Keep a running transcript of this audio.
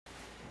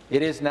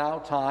It is now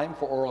time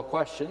for oral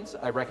questions.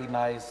 I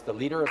recognize the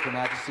Leader of Her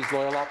Majesty's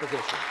Loyal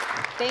Opposition.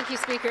 Thank you,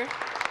 Speaker.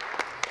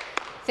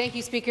 Thank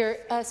you, Speaker.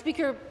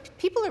 Speaker,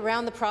 people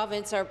around the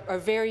province are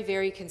very,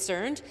 very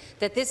concerned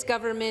that this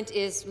government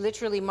is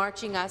literally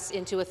marching us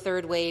into a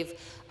third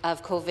wave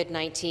of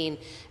COVID-19.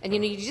 And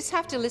you just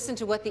have to listen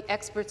to what the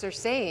experts are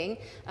saying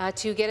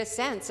to get a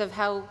sense of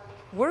how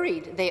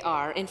worried they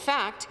are. In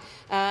fact,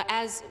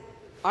 as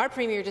our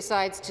Premier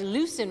decides to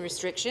loosen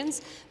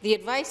restrictions, the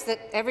advice that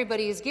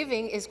everybody is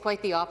giving is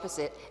quite the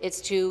opposite. It's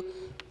to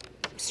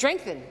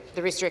strengthen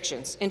the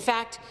restrictions. In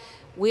fact,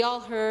 we all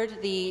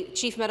heard the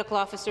Chief Medical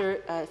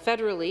Officer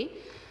federally,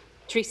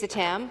 Theresa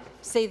Tam,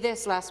 say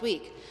this last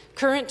week.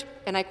 Current,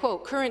 and I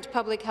quote, "current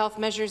public health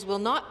measures will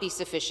not be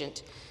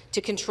sufficient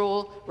to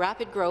control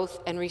rapid growth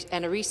and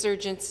a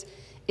resurgence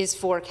is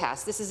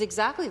forecast." This is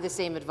exactly the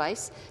same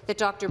advice that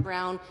Dr.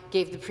 Brown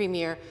gave the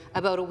Premier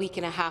about a week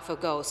and a half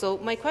ago. So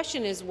my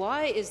question is,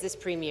 why is this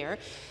Premier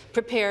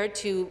prepared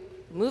to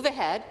move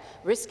ahead,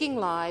 risking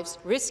lives,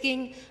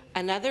 risking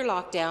another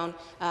lockdown,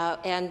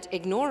 and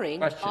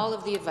ignoring all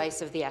of the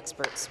advice of the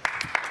experts?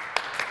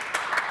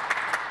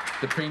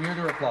 The Premier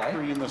to reply.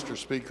 Through you, Mr.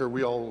 Speaker,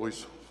 we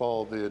always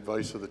follow the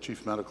advice of the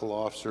Chief Medical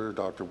Officer,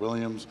 Dr.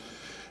 Williams,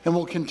 and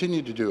we'll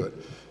continue to do it.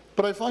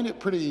 But I find it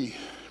pretty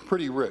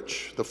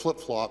rich, the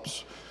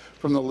flip-flops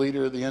from the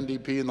Leader of the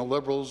NDP and the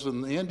Liberals,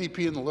 and the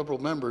NDP and the Liberal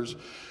members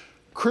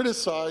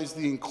criticized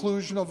the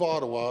inclusion of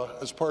Ottawa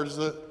as part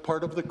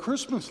of the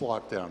Christmas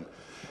lockdown.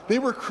 They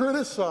were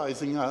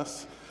criticizing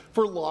us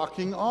for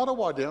locking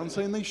Ottawa down,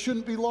 saying they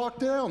shouldn't be locked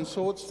down.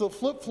 So it's the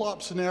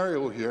flip-flop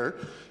scenario here.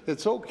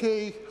 It's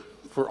okay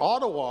for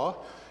Ottawa,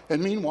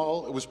 and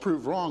meanwhile, it was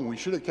proved wrong. We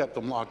should have kept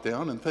them locked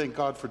down, and thank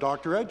God for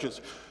Dr.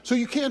 Edges. So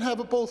you can't have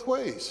it both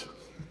ways.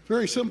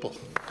 Very simple.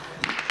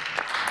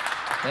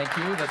 Thank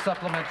you. The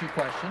supplementary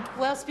question.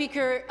 Well,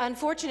 Speaker,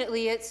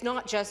 unfortunately, it's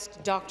not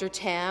just Dr.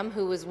 Tam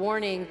who was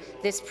warning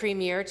this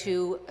Premier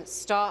to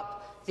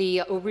stop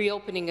the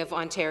reopening of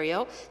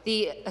Ontario.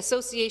 The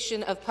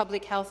Association of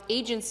Public Health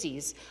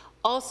Agencies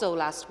also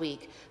last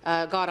week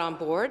got on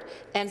board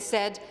and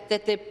said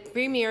that the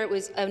Premier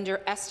has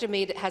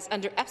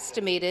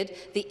underestimated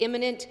the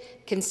imminent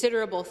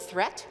considerable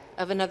threat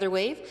of another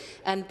wave,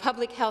 and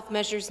public health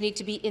measures need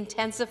to be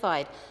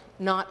intensified,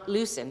 not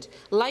loosened.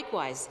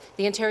 Likewise,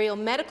 the Ontario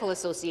Medical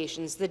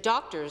Associations, the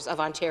doctors of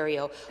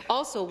Ontario,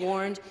 also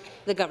warned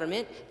the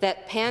government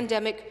that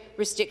pandemic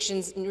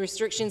restrictions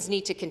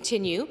need to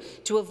continue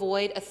to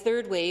avoid a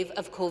third wave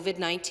of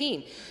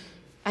COVID-19.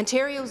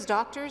 Ontario's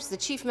doctors, the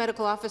Chief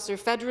Medical Officer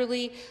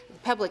federally,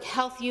 public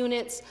health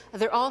units,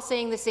 they're all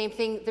saying the same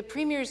thing. The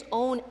Premier's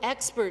own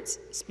experts,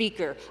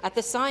 Speaker, at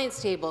the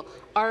science table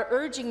are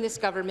urging this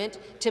government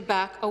to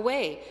back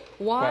away.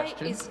 Why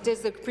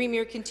does the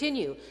Premier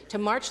continue to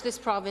march this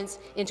province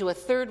into a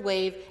third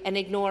wave and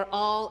ignore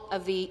all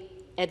of the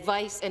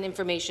advice and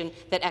information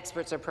that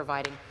experts are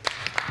providing?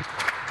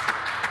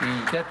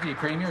 The Deputy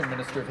Premier and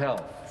Minister of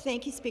Health.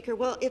 Thank you, Speaker.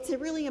 Well, it's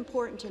really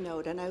important to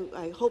note, and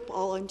I hope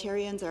all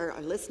Ontarians are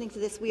listening to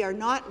this, we are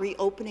not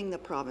reopening the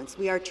province.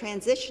 We are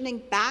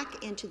transitioning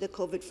back into the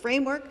COVID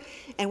framework,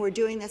 and we're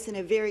doing this in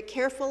a very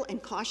careful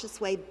and cautious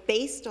way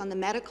based on the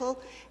medical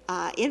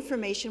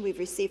information we've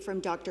received from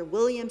Dr.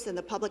 Williams and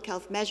the Public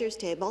Health Measures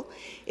Table.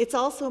 It's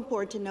also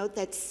important to note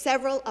that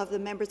several of the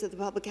members of the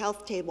Public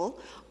Health Table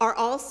are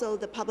also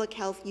the Public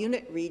Health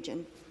Unit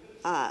Region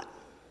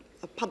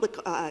public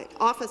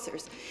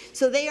officers.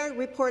 So they are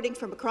reporting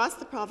from across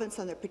the province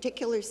on their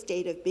particular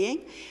state of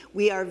being.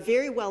 We are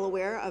very well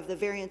aware of the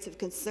variants of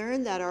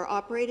concern that are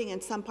operating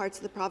in some parts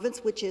of the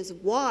province, which is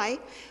why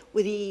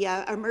the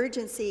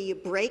emergency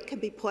break can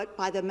be put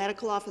by the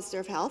Medical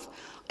Officer of Health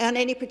on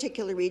any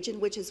particular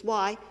region, which is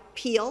why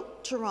Peel,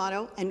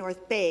 Toronto and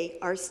North Bay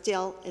are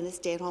still in the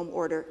stay-at-home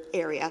order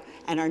area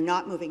and are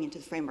not moving into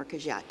the framework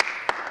as yet.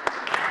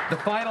 The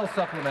final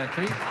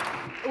supplementary.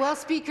 Well,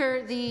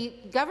 Speaker, the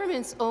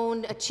government's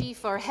own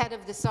chief or head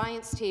of the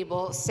science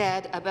table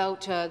said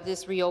about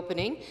this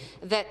reopening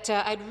that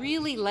I'd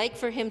really like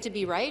for him to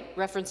be right,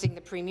 referencing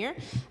the Premier,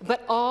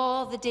 but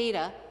all the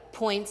data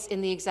points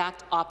in the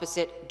exact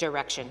opposite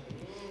direction.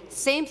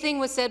 Same thing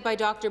was said by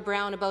Dr.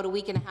 Brown about a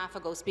week and a half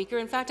ago, Speaker.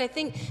 In fact, I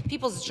think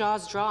people's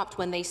jaws dropped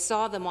when they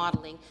saw the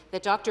modelling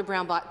that Dr.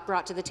 Brown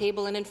brought to the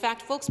table. And in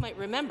fact, folks might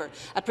remember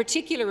a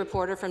particular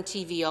reporter from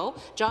TVO,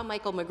 John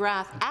Michael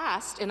McGrath,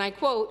 asked, and I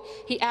quote,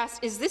 he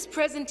asked, "Is this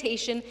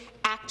presentation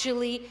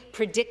actually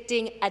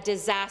predicting a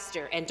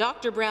disaster?" And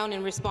Dr. Brown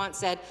in response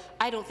said,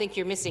 "I don't think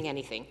you're missing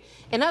anything."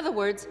 In other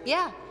words,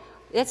 yeah,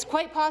 it's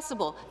quite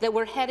possible that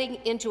we're heading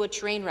into a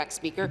train wreck,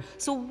 Speaker.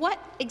 So what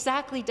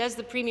exactly does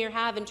the Premier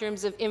have in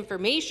terms of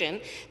information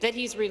that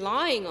he's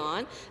relying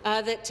on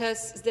that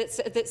says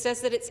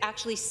that it's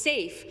actually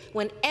safe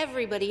when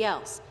everybody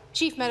else,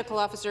 Chief Medical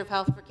Officer of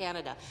Health for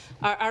Canada,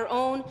 our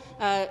own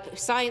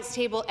science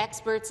table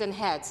experts and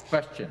heads,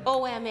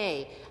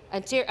 OMA,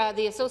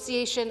 the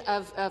Association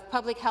of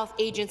Public Health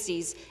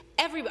Agencies,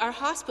 our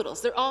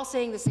hospitals, they're all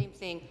saying the same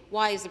thing.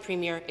 Why is the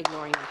Premier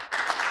ignoring them?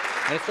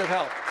 Minister of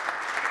Health.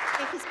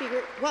 Thank you,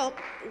 Speaker. Well,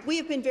 we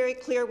have been very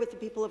clear with the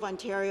people of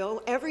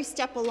Ontario every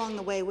step along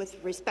the way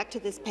with respect to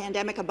this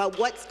pandemic about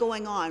what's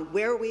going on,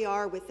 where we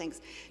are with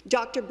things.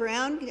 Dr.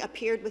 Brown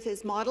appeared with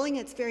his modelling.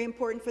 It's very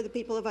important for the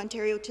people of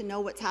Ontario to know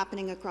what's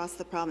happening across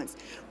the province.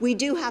 We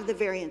do have the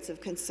variants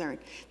of concern.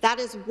 That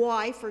is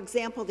why, for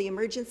example, the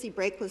emergency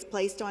brake was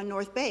placed on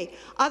North Bay.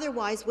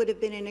 Otherwise would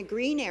have been in a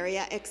green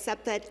area,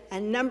 except that a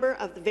number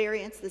of the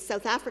variants, the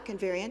South African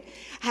variant,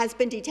 has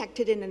been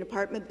detected in an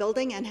apartment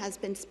building and has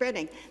been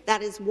spreading.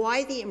 That is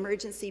why the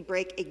emergency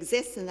brake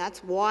exists, and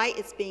that's why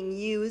it's being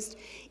used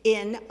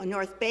in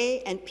North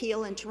Bay and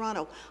Peel and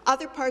Toronto.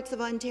 Other parts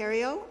of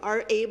Ontario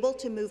are able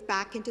to move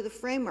back into the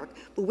framework,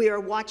 but we are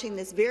watching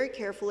this very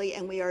carefully,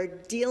 and we are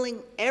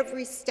dealing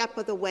every step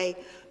of the way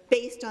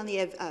based on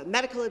the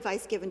medical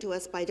advice given to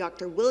us by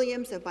Dr.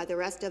 Williams and by the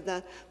rest of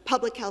the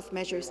public health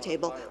measures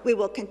table. We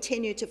will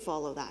continue to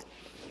follow that.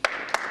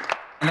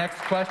 Next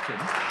question,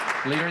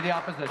 Leader of the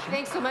Opposition.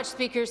 Thanks so much,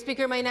 Speaker.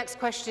 Speaker, my next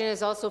question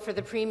is also for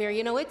the Premier.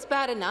 You know, it's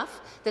bad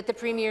enough that the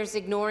Premier is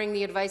ignoring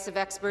the advice of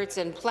experts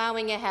and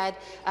ploughing ahead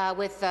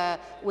with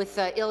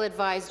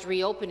ill-advised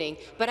reopening,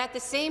 but at the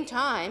same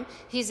time,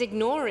 he's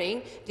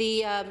ignoring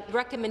the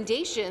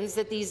recommendations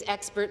that these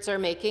experts are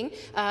making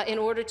in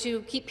order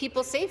to keep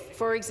people safe.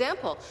 For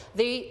example,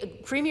 the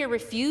Premier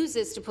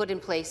refuses to put in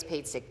place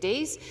paid sick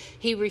days.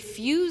 He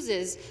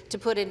refuses to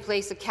put in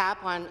place a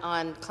cap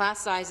on class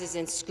sizes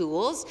in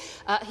schools.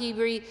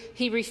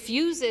 He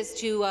refuses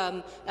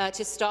to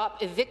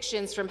stop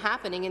evictions from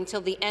happening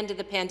until the end of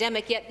the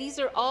pandemic. Yet these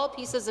are all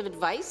pieces of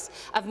advice,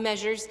 of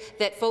measures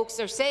that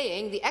folks are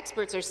saying, the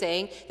experts are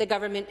saying, the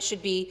government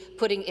should be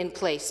putting in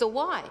place. So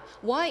why?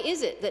 Why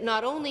is it that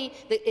not only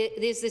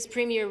is this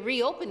Premier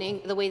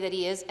reopening the way that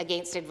he is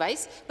against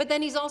advice, but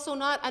then he's also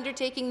not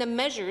undertaking the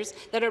measures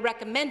that are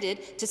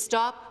recommended to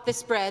stop the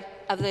spread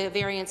of the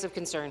variants of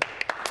concern?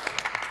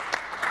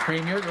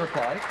 Premier, to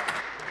reply.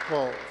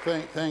 Well,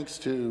 thanks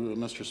to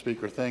Mr.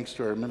 Speaker, thanks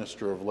to our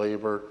Minister of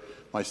Labour,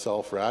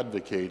 myself, for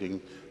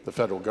advocating the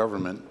federal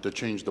government to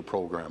change the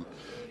program.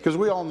 Because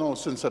we all know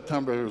since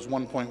September there was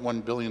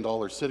 $1.1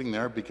 billion sitting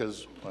there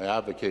because I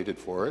advocated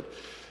for it.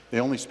 They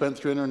only spent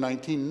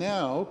 $319.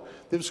 Now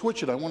they've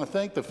switched it. I want to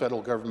thank the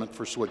federal government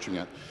for switching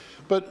it.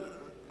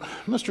 But,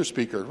 Mr.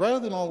 Speaker,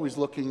 rather than always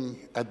looking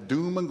at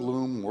doom and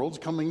gloom, world's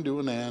coming to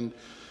an end,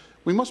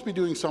 we must be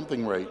doing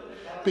something right.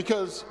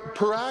 Because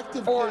per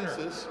active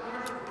cases,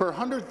 per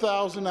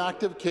 100,000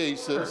 active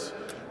cases,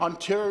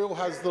 Ontario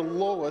has the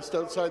lowest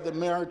outside the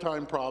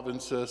maritime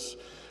provinces,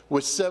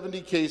 with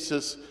 70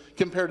 cases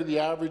compared to the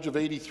average of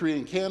 83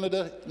 in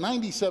Canada,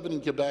 97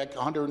 in Quebec,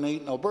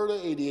 108 in Alberta,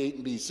 88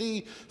 in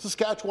BC,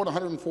 Saskatchewan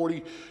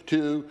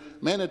 142,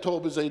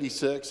 Manitoba is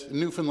 86,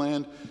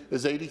 Newfoundland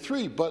is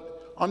 83,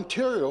 but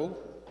Ontario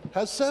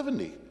has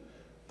 70.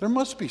 There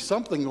must be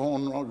something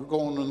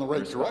going in the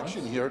right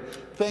direction here,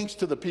 thanks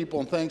to the people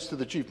and thanks to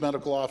the Chief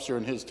Medical Officer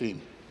and his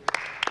team.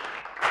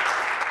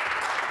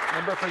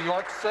 Member for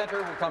York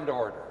Centre will come to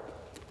order.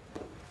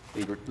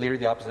 Leader of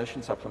the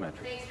Opposition,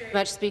 supplementary. Thanks very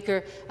much,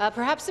 Speaker.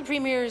 Perhaps the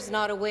Premier is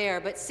not aware,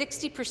 but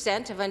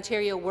 60% of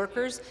Ontario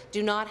workers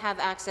do not have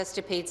access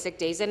to paid sick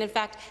days, and in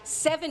fact,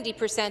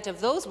 70% of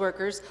those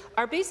workers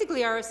are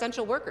basically our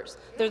essential workers.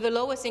 They're the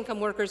lowest income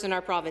workers in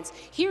our province.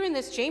 Here in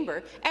this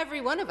chamber,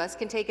 every one of us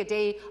can take a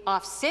day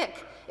off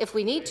sick if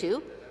we need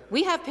to.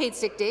 We have paid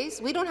sick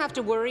days. We don't have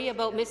to worry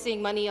about missing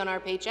money on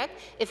our paycheck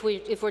if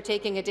we're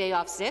taking a day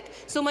off sick.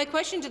 So my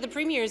question to the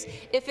Premier is,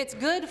 if it's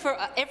good for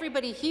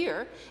everybody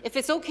here, if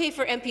it's okay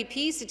for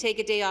MPPs to take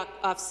a day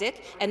off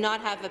sick and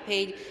not have a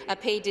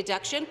paid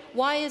deduction,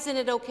 why isn't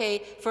it okay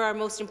for our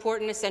most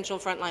important essential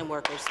frontline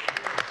workers?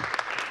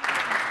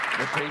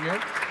 The Premier.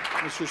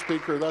 Mr.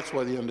 Speaker, that's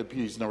why the NDP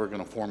is never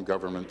going to form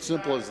government.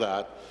 Simple as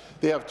that.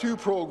 They have two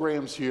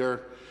programs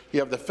here. You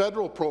have the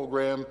federal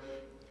program,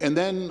 and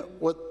then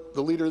what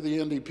the Leader of the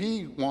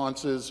NDP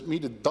wants is me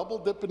to double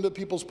dip into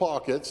people's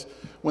pockets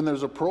when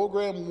there's a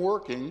program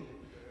working,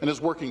 and is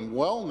working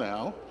well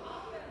now,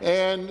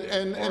 and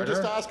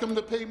just ask them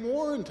to pay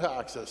more in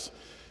taxes.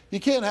 You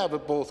can't have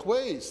it both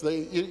ways.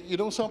 You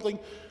know something?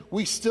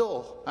 We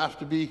still have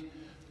to be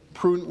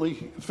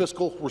prudently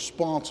fiscal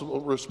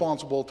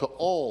responsible to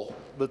all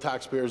the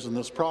taxpayers in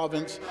this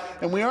province,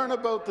 and we aren't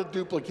about to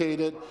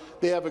duplicate it.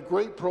 They have a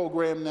great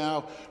program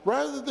now.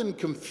 Rather than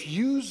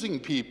confusing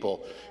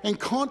people and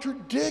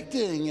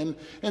contradicting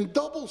and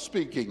double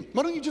speaking,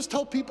 why don't you just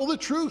tell people the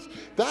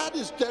truth? That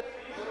is that.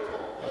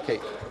 Okay.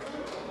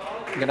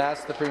 I'm going to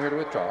ask the Premier to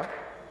withdraw.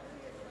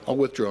 I'll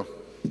withdraw.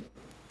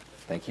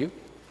 Thank you.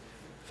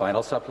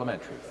 Final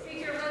supplementary.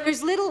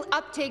 There's little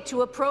uptake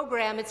to a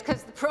program. It's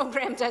because the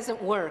program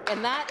doesn't work,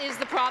 and that is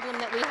the problem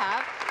that we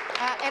have.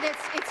 And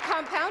it's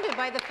compounded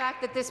by the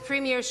fact that this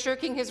Premier is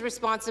shirking his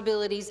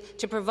responsibilities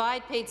to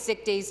provide paid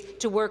sick days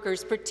to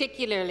workers,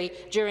 particularly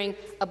during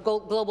a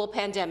global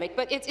pandemic.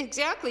 But it's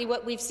exactly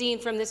what we've seen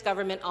from this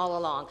government all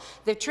along.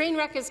 The train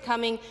wreck is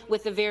coming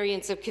with the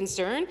variants of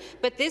concern,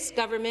 but this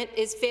government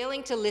is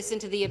failing to listen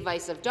to the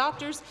advice of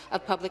doctors,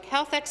 of public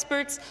health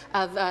experts,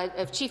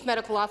 of chief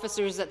medical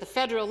officers at the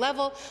federal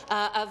level,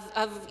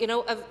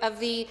 of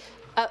the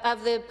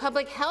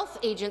public health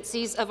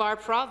agencies of our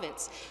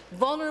province.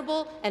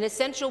 Vulnerable and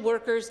essential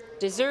workers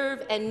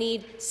deserve and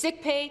need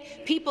sick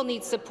pay. People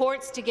need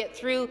supports to get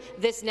through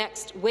this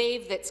next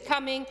wave that's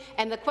coming.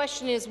 And the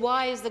question is,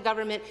 why is the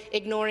government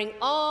ignoring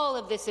all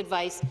of this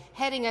advice,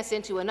 heading us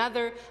into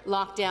another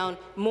lockdown,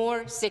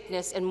 more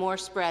sickness and more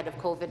spread of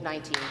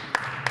COVID-19?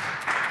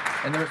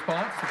 And the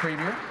response, the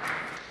Premier.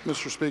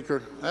 Mr.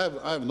 Speaker,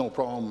 I have no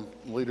problem,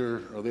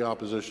 Leader of the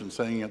Opposition,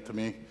 saying it to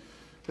me.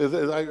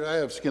 I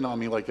have skin on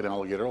me like an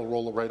alligator. I'll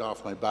roll it right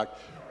off my back.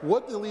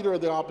 What the Leader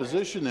of the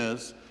Opposition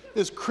is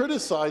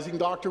criticizing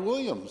Dr.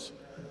 Williams.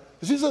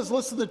 She says,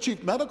 listen to the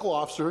Chief Medical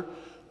Officer,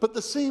 but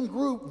the same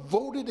group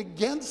voted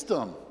against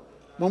him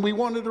when we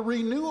wanted to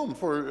renew him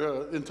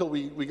for until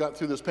we got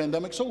through this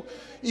pandemic. So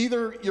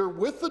either you're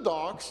with the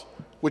docs,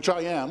 which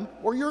I am,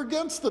 or you're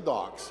against the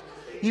docs.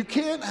 You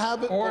can't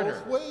have it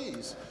both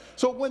ways.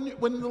 So when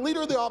the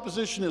Leader of the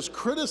Opposition is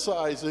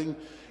criticizing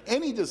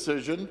any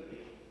decision,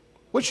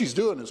 what she's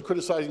doing is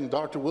criticizing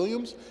Dr.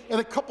 Williams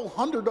and a couple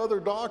hundred other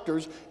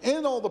doctors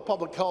and all the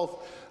public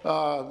health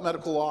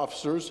medical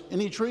officers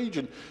in each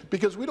region,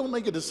 because we don't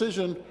make a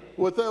decision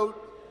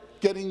without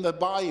getting the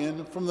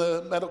buy-in from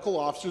the medical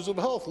officers of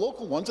health,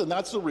 local ones, and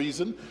that's the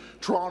reason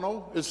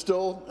Toronto is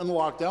still in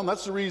lockdown.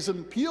 That's the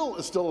reason Peel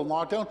is still in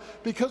lockdown,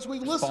 because we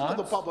listen to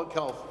the public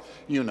health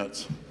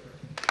units.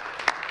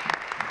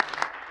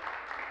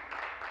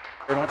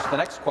 Very much. The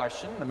next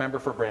question, the member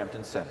for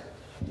Brampton Centre.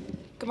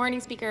 Good morning,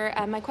 Speaker.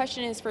 My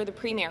question is for the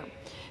Premier.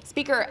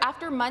 Speaker,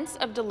 after months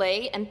of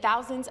delay and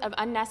thousands of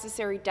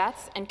unnecessary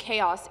deaths and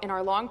chaos in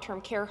our long-term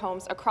care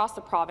homes across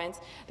the province,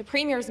 the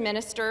Premier's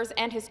ministers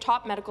and his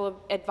top medical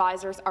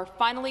advisors are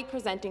finally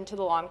presenting to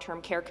the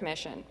Long-Term Care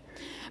Commission.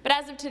 But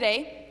as of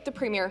today, the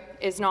Premier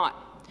is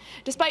not.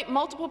 Despite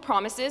multiple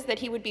promises that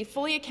he would be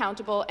fully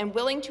accountable and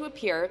willing to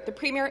appear, the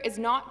Premier is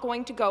not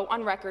going to go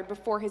on record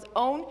before his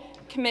own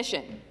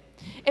commission.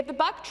 If the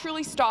buck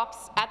truly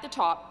stops at the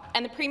top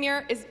and the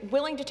Premier is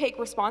willing to take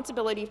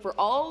responsibility for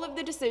all of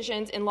the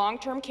decisions in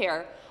long-term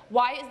care,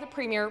 why is the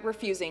Premier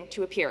refusing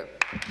to appear?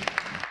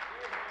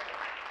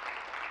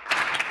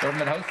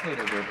 Government House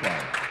Leader to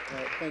reply.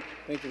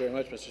 Thank you very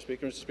much, Mr.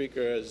 Speaker. Mr.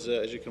 Speaker, as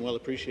you can well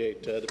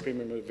appreciate, the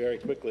Premier moved very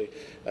quickly,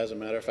 as a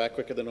matter of fact,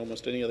 quicker than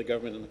almost any other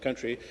government in the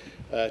country,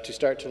 to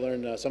start to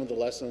learn some of the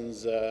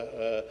lessons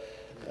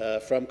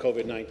from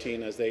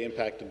COVID-19 as they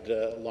impacted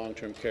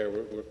long-term care.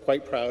 We're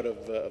quite proud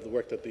of the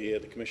work that the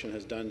Commission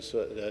has done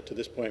to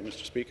this point,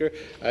 Mr. Speaker.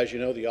 As you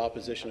know, the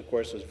opposition, of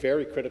course, was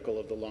very critical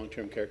of the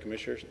Long-Term Care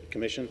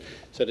Commission,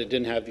 said it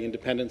didn't have the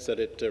independence that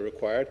it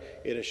required.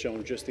 It has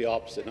shown just the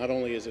opposite. Not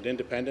only is it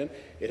independent,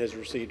 it has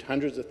received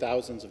hundreds of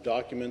thousands of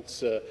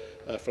documents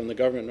from the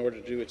government in order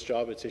to do its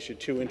job. It's issued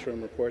 2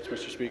 interim reports,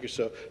 Mr. Speaker,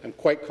 so I'm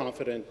quite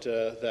confident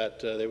that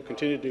they will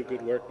continue to do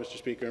good work, Mr.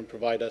 Speaker, and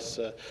provide us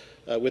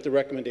with the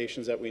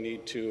recommendations that we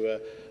need to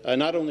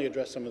not only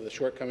address some of the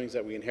shortcomings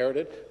that we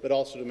inherited, but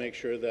also to make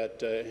sure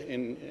that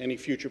in any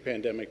future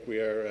pandemic we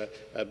are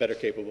better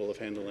capable of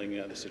handling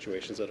the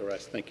situations that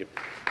arise. Thank you.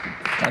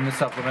 And the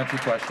supplementary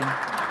question.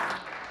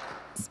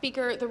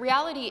 Speaker, the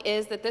reality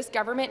is that this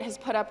government has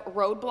put up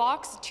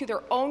roadblocks to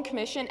their own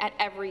commission at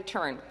every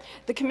turn.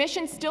 The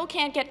commission still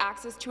can't get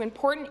access to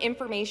important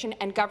information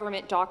and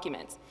government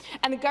documents,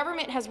 and the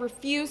government has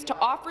refused to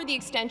offer the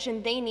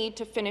extension they need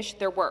to finish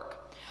their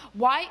work.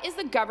 Why is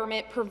the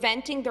government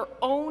preventing their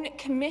own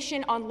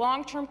Commission on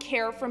Long-Term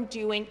Care from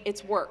doing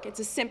its work? It's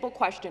a simple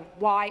question.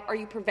 Why are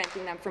you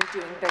preventing them from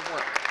doing their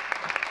work?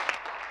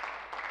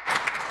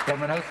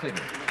 Government House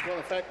Leader. Well,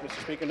 in fact,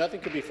 Mr. Speaker,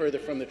 nothing could be further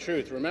from the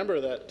truth. Remember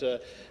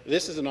that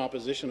this is an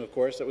opposition, of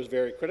course, that was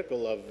very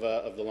critical of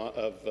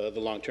the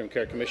Long-Term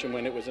Care Commission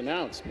when it was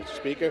announced, Mr.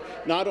 Speaker.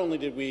 Not only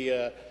did we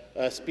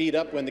speed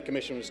up when the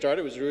commission was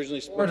started. It was originally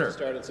supposed to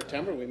start in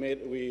September. We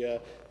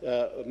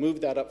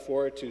moved that up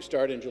forward to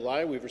start in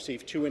July. We've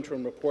received 2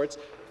 interim reports.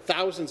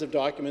 Thousands of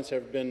documents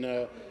have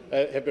been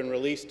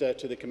released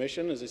to the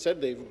Commission. As I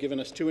said, they've given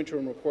us 2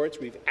 interim reports.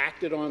 We've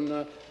acted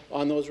on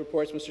those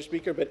reports, Mr.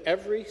 Speaker, but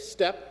every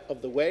step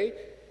of the way,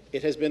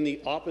 it has been the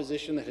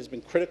opposition that has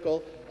been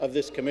critical of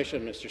this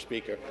commission, Mr.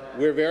 Speaker.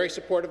 We're very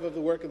supportive of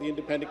the work of the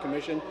Independent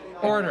Commission.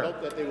 And we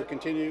hope that they will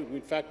continue.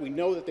 In fact, we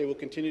know that they will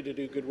continue to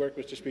do good work,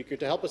 Mr. Speaker,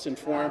 to help us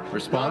inform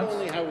not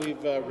only how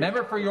we've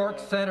Member for York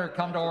Centre,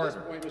 come to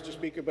order. Point, Mr.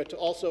 Speaker, but to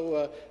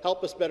also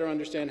help us better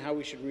understand how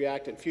we should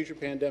react in future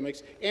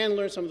pandemics and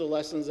learn some of the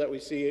lessons that we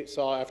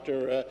saw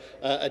after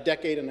a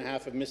decade and a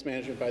half of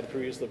mismanagement by the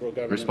previous Liberal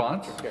government in the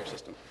long-term care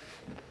system.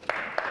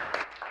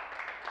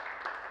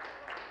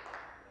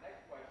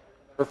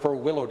 For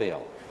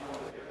Willowdale.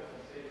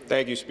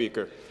 Thank you,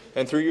 Speaker.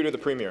 And through you to the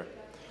Premier.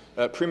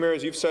 Premier,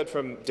 as you've said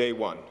from day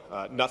one,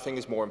 nothing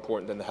is more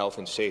important than the health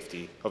and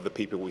safety of the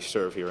people we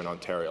serve here in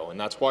Ontario, and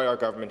that's why our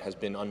government has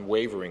been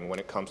unwavering when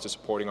it comes to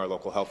supporting our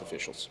local health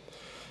officials.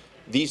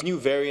 These new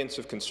variants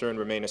of concern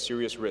remain a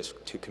serious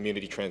risk to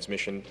community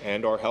transmission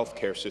and our health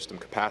care system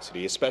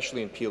capacity,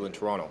 especially in Peel and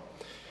Toronto.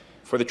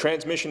 For the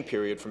transmission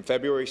period from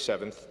February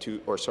 8th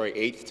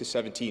to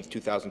 17th,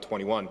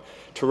 2021,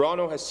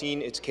 Toronto has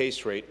seen its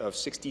case rate of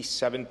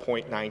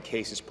 67.9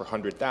 cases per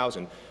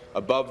 100,000,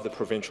 above the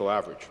provincial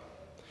average.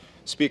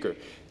 Speaker,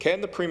 can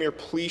the Premier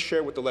please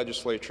share with the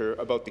Legislature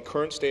about the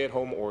current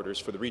stay-at-home orders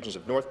for the regions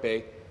of North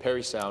Bay,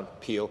 Parry Sound,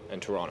 Peel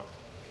and Toronto?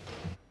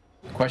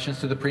 Questions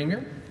to the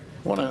Premier?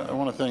 I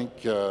want to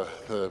thank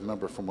the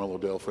member from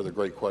Willowdale for the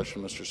great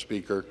question, Mr.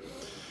 Speaker.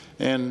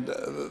 And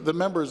the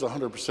member is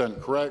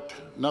 100% correct.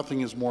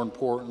 Nothing is more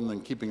important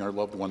than keeping our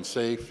loved ones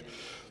safe.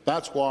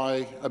 That's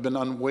why I've been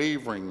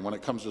unwavering when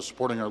it comes to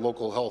supporting our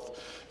local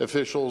health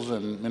officials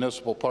and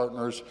municipal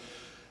partners.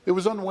 It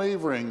was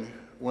unwavering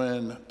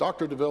when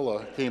Dr.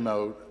 Davila came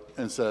out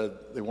and said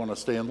they want to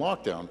stay in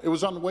lockdown. It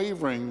was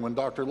unwavering when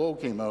Dr. Lowe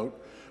came out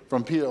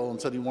from Peel and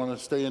said he wanted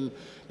to stay in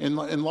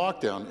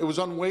lockdown. It was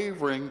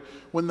unwavering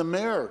when the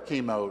mayor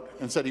came out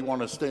and said he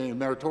wanted to stay in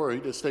Mayor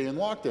Tory to stay in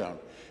lockdown.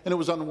 And it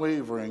was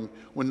unwavering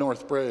when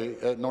North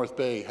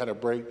Bay had a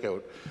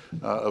breakout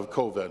of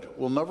COVID.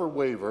 We'll never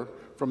waver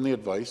from the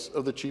advice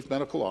of the Chief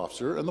Medical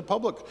Officer and the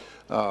public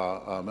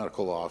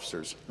medical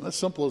officers. And as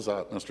simple as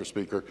that, Mr.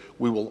 Speaker.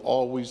 We will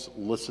always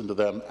listen to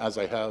them, as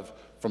I have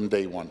from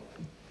day one.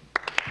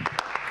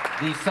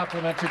 The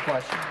supplementary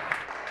question.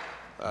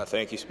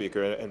 Thank you,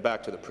 Speaker. And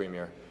back to the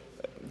Premier.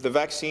 The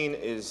vaccine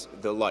is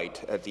the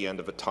light at the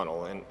end of a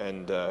tunnel,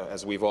 and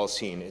as we've all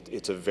seen,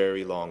 it's a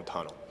very long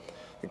tunnel.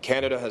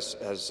 Canada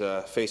has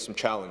faced some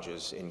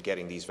challenges in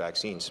getting these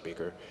vaccines,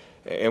 Speaker,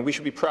 and we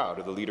should be proud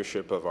of the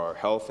leadership of our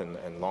health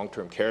and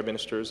long-term care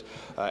ministers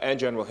and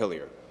General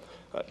Hillier.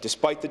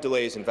 Despite the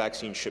delays in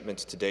vaccine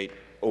shipments to date,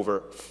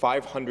 over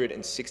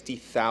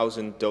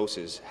 560,000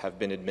 doses have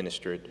been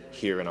administered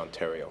here in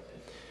Ontario.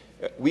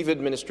 We've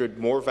administered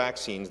more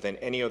vaccines than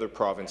any other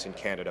province in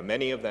Canada,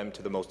 many of them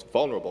to the most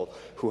vulnerable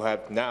who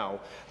have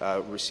now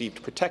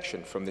received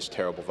protection from this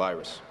terrible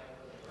virus.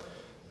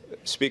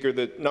 Speaker,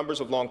 the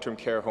numbers of long-term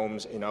care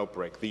homes in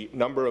outbreak, the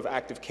number of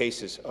active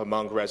cases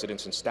among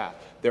residents and staff,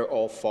 they're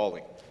all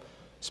falling.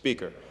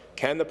 Speaker,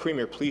 can the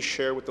Premier please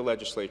share with the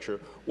Legislature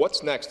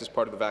what's next as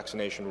part of the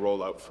vaccination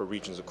rollout for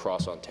regions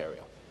across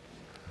Ontario?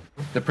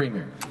 The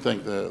Premier.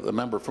 Thank the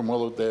member from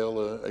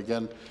Willowdale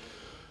again.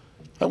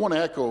 I want to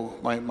echo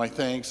my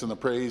thanks and the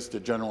praise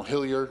to General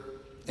Hillier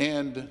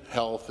and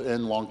health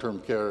and long-term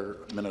care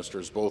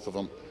ministers, both of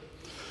them.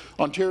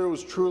 Ontario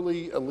is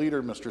truly a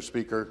leader, Mr.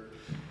 Speaker.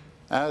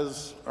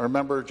 As our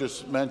member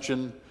just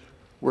mentioned,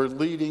 we're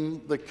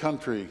leading the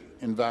country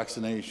in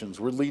vaccinations.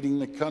 We're leading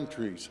the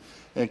country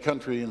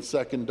in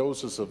second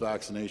doses of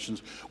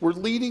vaccinations. We're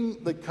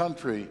leading the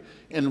country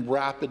in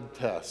rapid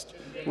tests.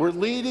 We're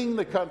leading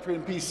the country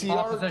in PCR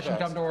Opposition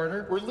tests. come to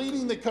order. We're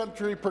leading the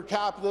country per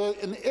capita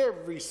in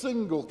every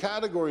single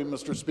category,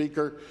 Mr.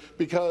 Speaker,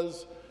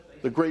 because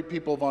the great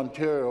people of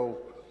Ontario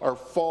are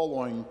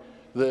following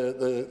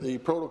the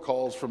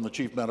protocols from the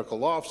Chief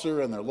Medical Officer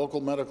and their local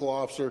medical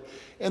officer,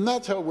 and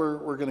that's how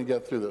we're going to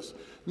get through this.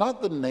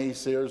 Not the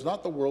naysayers,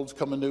 not the world's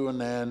coming to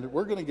an end.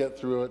 We're going to get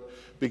through it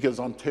because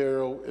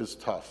Ontario is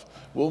tough.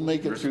 We'll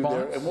make it through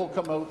there, and we'll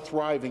come out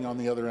thriving on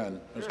the other end,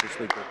 Mr.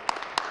 Speaker.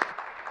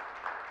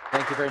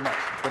 Thank you very much.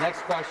 The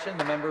next question,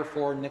 the member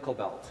for Nickel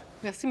Belt.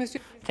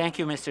 Thank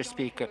you, Mr.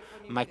 Speaker.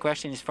 My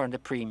question is for the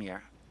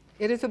Premier.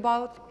 It is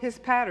about his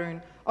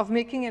pattern of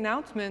making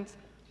announcements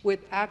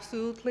with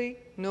absolutely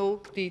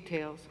no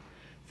details.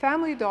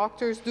 Family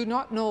doctors do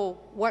not know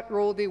what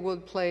role they will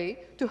play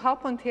to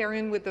help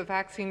Ontarians with the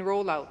vaccine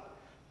rollout,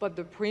 but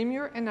the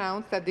Premier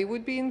announced that they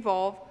would be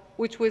involved,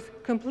 which was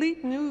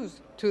complete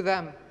news to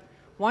them.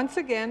 Once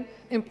again,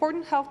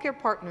 important healthcare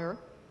partner,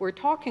 we're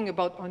talking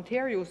about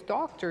Ontario's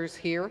doctors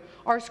here,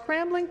 are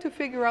scrambling to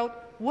figure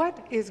out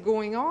what is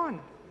going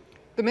on.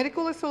 The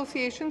Medical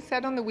Association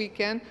said on the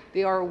weekend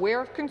they are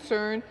aware of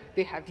concern.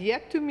 They have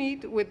yet to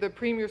meet with the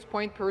Premier's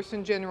point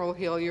person, General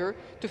Hillier,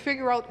 to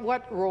figure out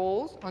what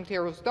roles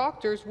Ontario's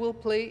doctors will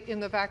play in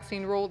the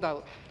vaccine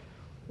rollout.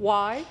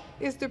 Why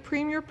is the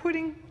Premier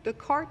putting the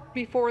cart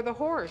before the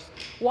horse?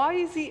 Why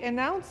is he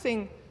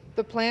announcing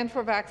the plan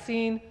for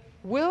vaccine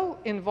will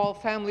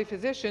involve family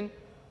physicians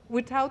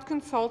without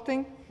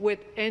consulting with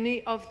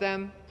any of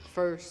them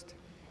first?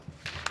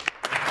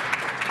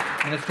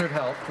 Minister of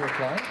Health to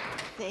reply.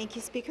 Thank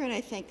you, Speaker, and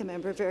I thank the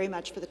member very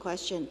much for the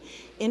question.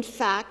 In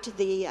fact,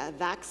 the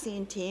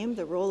vaccine team,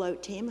 the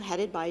rollout team,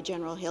 headed by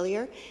General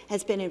Hillier,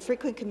 has been in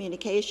frequent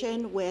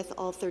communication with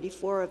all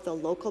 34 of the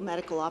local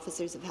medical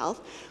officers of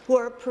health who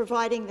are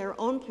providing their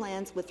own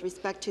plans with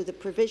respect to the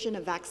provision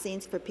of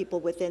vaccines for people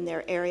within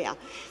their area.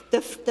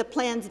 The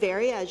plans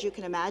vary, as you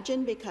can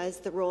imagine, because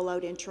the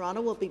rollout in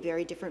Toronto will be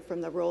very different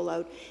from the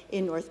rollout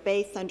in North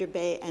Bay, Thunder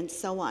Bay, and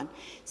so on.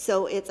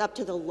 So it's up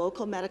to the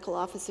local medical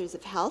officers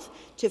of health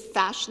to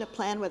fashion a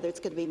plan, whether it's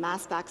going to be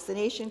mass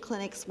vaccination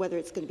clinics, whether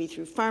it's going to be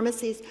through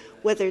pharmacies,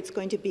 whether it's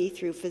going to be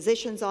through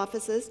physicians'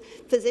 offices.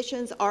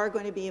 Physicians are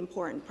going to be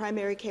important.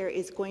 Primary care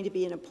is going to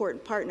be an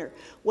important partner,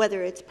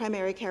 whether it's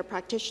primary care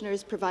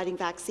practitioners providing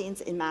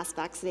vaccines in mass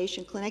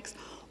vaccination clinics,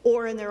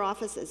 or in their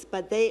offices,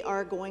 but they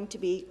are going to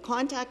be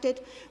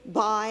contacted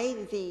by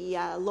the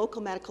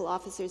local medical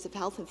officers of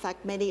health. In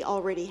fact, many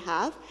already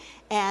have,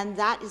 and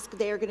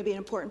they are going to be an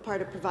important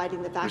part of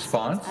providing the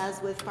vaccines,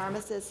 as with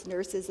pharmacists,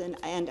 nurses,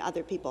 and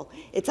other people.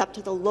 It's up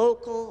to the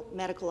local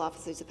medical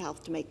officers of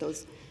health to make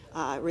those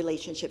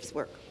relationships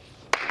work.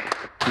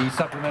 The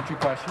supplementary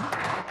question.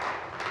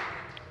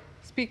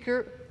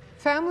 Speaker,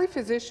 family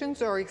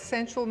physicians are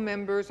essential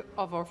members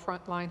of our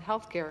frontline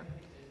healthcare.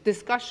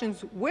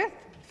 Discussions with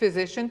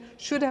physicians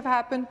should have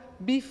happened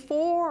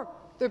before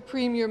the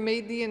Premier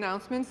made the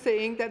announcement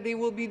saying that they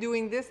will be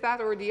doing this, that,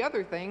 or the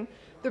other thing.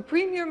 The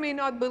Premier may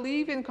not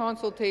believe in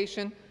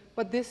consultation,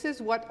 but this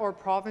is what our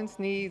province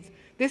needs.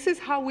 This is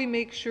how we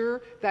make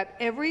sure that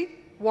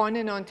everyone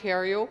in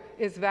Ontario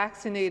is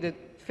vaccinated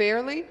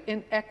fairly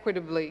and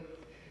equitably.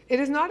 It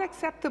is not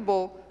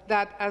acceptable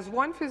that, as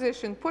one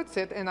physician puts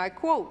it, and I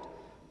quote,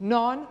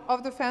 "None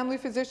of the family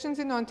physicians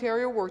in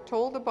Ontario were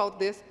told about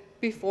this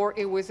before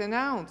it was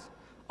announced."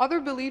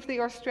 Others believe they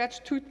are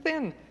stretched too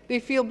thin. They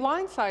feel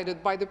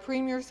blindsided by the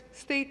Premier's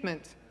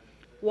statement.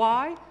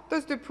 Why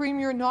does the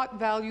Premier not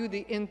value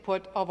the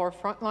input of our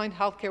frontline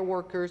healthcare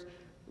workers,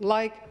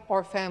 like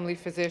our family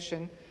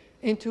physician,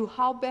 into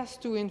how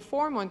best to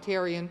inform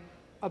Ontarians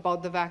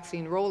about the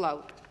vaccine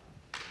rollout?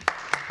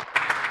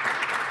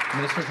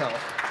 Minister of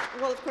Health.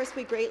 Well, of course,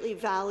 we greatly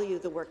value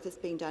the work that's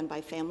being done by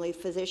family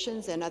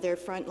physicians and other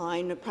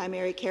frontline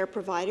primary care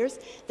providers.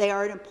 They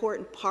are an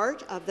important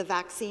part of the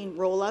vaccine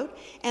rollout,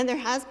 and there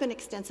has been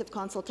extensive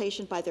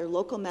consultation by their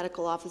local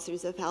medical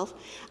officers of health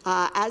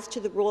as to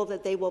the role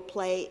that they will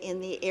play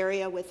in the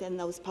area within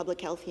those public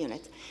health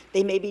units.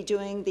 They may be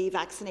doing the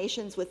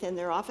vaccinations within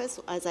their office,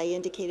 as I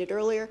indicated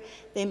earlier.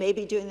 They may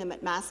be doing them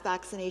at mass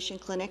vaccination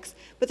clinics,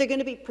 but they're going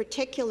to be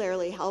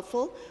particularly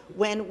helpful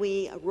when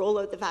we roll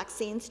out the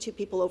vaccines to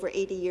people over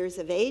 80 years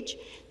of age.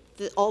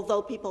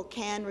 Although people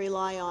can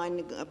rely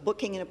on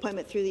booking an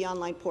appointment through the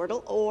online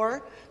portal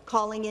or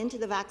calling into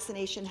the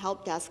vaccination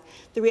help desk,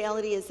 the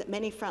reality is that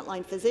many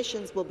frontline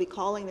physicians will be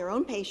calling their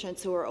own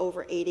patients who are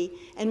over 80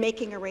 and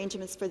making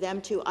arrangements for them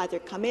to either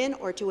come in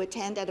or to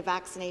attend at a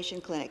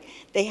vaccination clinic.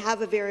 They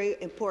have a very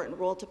important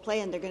role to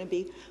play, and they're going to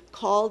be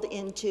called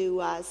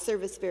into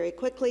service very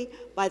quickly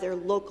by their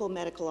local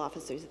medical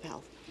officers of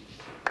health.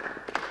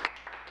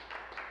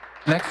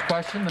 Next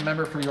question, the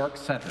member for York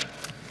Centre.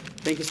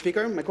 Thank you,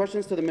 Speaker. My question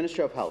is to the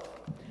Minister of Health.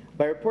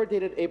 By a report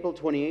dated April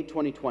 28,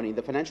 2020,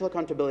 the Financial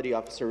Accountability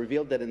Officer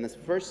revealed that in the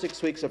first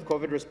 6 weeks of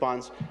COVID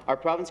response, our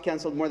province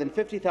cancelled more than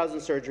 50,000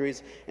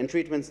 surgeries and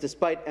treatments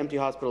despite empty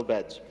hospital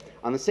beds.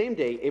 On the same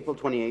day, April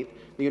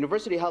 28, the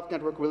University Health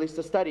Network released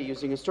a study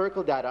using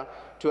historical data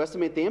to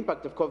estimate the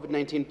impact of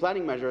COVID-19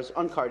 planning measures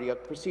on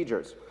cardiac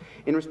procedures.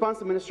 In response,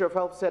 the Minister of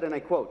Health said, and I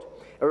quote,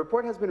 "A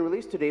report has been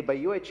released today by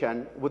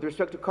UHN with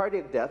respect to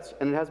cardiac deaths,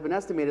 and it has been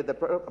estimated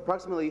that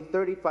approximately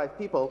 35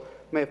 people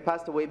may have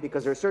passed away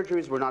because their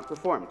surgeries were not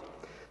performed."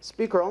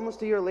 Speaker,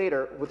 almost a year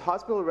later, with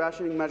hospital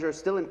rationing measures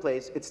still in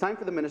place, it's time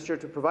for the Minister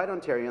to provide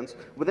Ontarians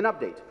with an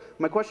update.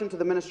 My question to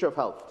the Minister of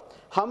Health: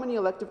 how many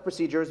elective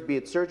procedures, be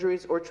it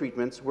surgeries or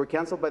treatments, were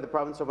cancelled by the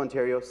province of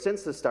Ontario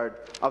since the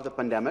start of the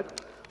pandemic?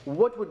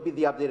 What would be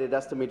the updated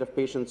estimate of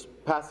patients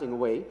passing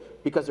away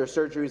because their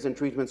surgeries and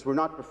treatments were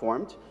not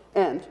performed?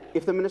 And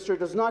if the Minister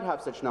does not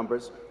have such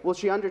numbers, will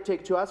she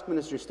undertake to ask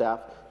Ministry staff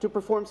to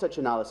perform such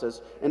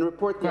analysis and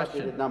report the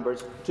updated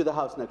numbers to the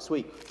House next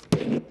week?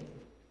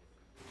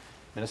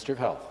 Minister of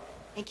Health.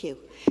 Thank you.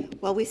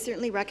 Well, we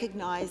certainly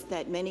recognize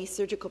that many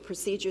surgical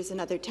procedures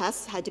and other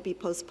tests had to be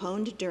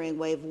postponed during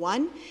Wave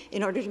 1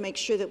 in order to make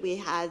sure that we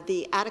had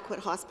the adequate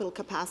hospital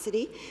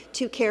capacity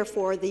to care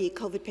for the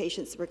COVID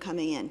patients that were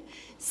coming in.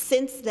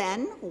 Since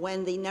then,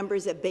 when the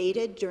numbers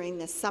abated during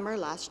the summer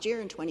last year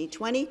in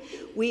 2020,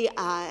 we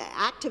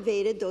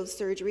activated those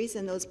surgeries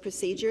and those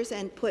procedures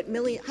and put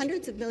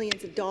hundreds of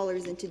millions of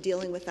dollars into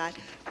dealing with that,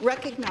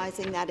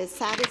 recognizing that as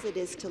sad as it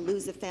is to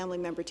lose a family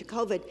member to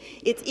COVID,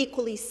 it's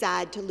equally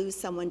sad to lose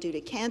someone due to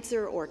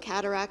cancer or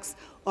cataracts,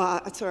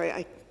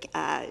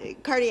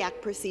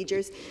 cardiac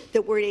procedures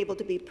that weren't able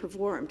to be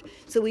performed.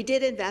 So we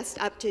did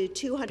invest up to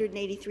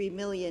 $283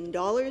 million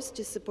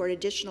to support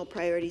additional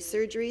priority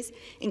surgeries,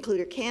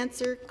 including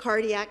cancer,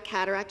 cardiac,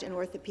 cataract, and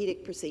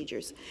orthopedic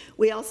procedures.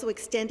 We also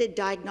extended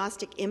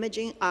diagnostic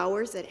imaging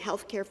hours at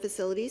healthcare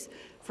facilities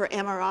for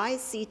MRIs,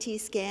 CT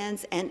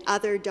scans, and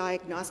other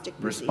diagnostic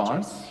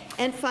procedures.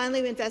 And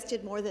finally, we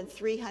invested more than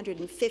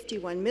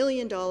 $351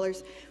 million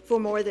for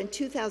more than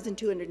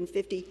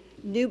 2,250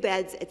 new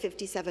beds at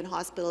 57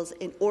 hospitals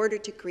in order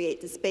to create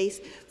the space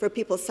for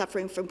people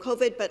suffering from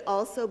COVID, but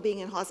also being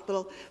in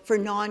hospital for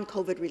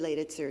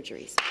non-COVID-related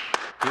surgeries.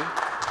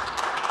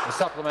 A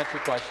supplementary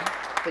question.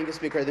 Thank you,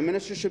 Speaker. The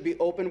Minister should be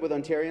open with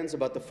Ontarians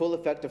about the full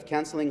effect of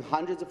cancelling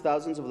hundreds of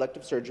thousands of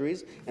elective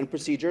surgeries and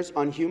procedures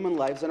on human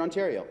lives in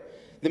Ontario.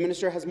 The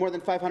Minister has more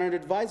than 500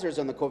 advisors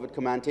on the COVID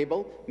command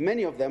table.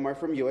 Many of them are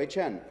from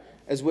UHN.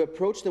 As we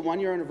approach the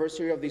one-year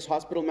anniversary of these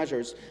hospital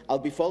measures, I'll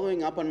be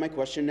following up on my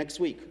question next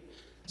week.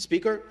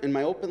 Speaker, in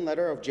my open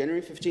letter of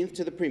January 15th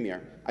to the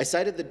Premier, I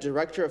cited the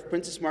director of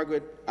Princess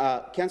Margaret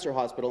Cancer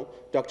Hospital,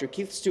 Dr.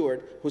 Keith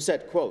Stewart, who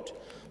said, quote,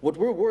 "What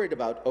we're worried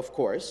about, of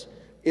course,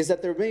 is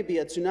that there may be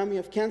a tsunami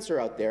of cancer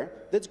out there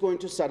that's going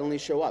to suddenly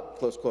show up,"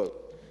 close quote.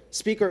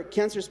 Speaker,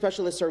 cancer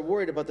specialists are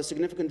worried about the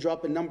significant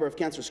drop in number of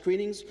cancer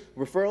screenings,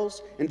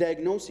 referrals, and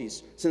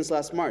diagnoses since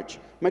last March.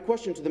 My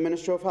question to the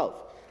Minister of Health: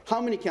 how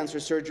many cancer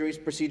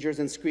surgeries, procedures,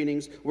 and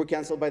screenings were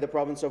cancelled by the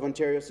province of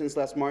Ontario since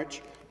last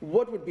March?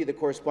 What would be the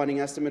corresponding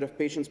estimate of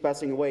patients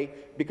passing away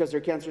because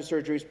their cancer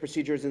surgeries,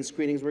 procedures, and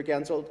screenings were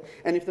cancelled?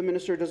 And if the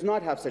minister does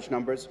not have such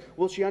numbers,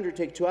 will she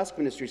undertake to ask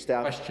ministry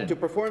staff to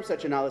perform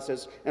such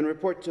analysis and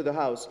report to the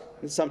House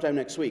sometime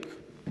next week?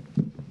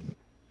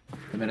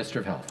 The Minister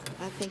of Health.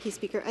 Thank you,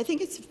 Speaker. I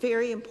think it's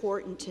very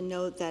important to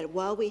note that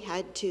while we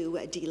had to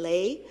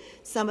delay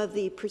some of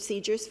the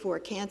procedures for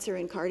cancer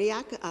and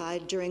cardiac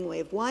during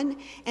Wave 1,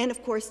 and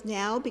of course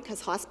now, because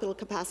hospital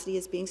capacity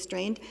is being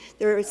strained,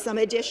 there are some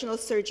additional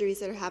surgeries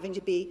that are having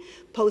to be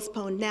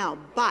postponed now.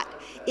 But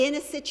in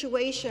a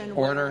situation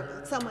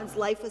where someone's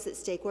life was at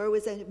stake, where it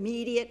was an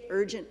immediate,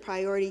 urgent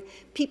priority,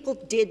 people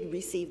did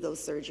receive those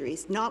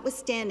surgeries,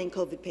 notwithstanding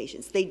COVID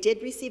patients. They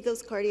did receive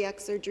those cardiac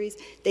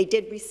surgeries. They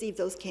did receive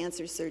those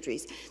cancer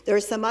surgeries. There are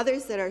some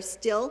others that are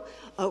still,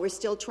 we're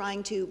still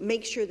trying to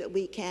make sure that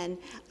we can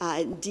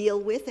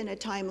deal with in a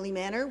timely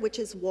manner, which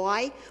is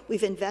why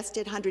we've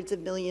invested hundreds of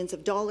millions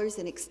of dollars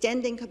in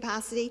extending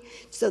capacity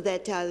so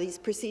that these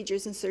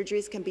procedures and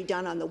surgeries can be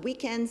done on the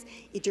weekends,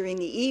 during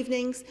the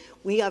evenings.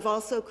 We have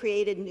also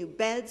created new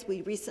beds.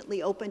 We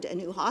recently opened a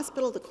new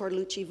hospital, the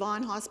Cortellucci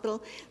Vaughan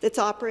Hospital, that's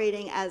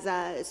operating as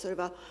a sort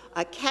of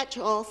a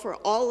catch-all for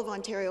all of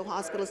Ontario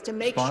hospitals to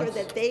make sure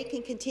that they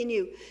can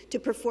continue to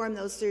perform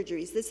those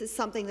surgeries. This is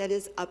something that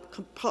is a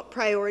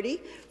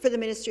priority for the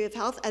Ministry of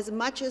Health as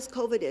much as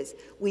COVID is.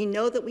 We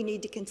know that we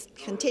need to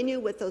continue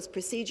with those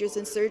procedures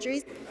and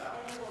surgeries.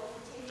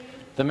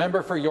 The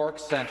member for York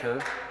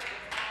Centre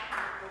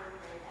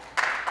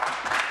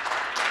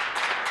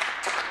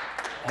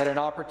had an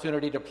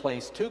opportunity to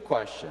place 2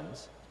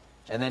 questions,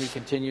 and then he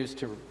continues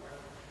to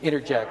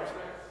interject,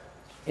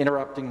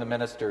 interrupting the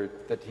minister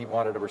that he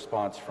wanted a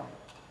response from.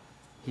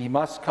 He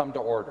must come to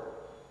order.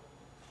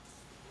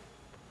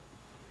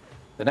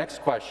 The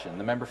next question,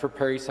 the member for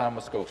Parry Sound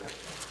Muskoka.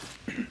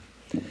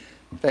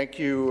 Thank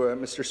you,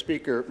 Mr.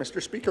 Speaker.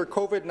 Mr. Speaker,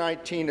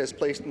 COVID-19 has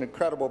placed an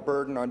incredible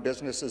burden on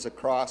businesses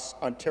across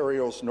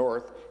Ontario's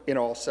north in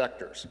all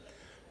sectors.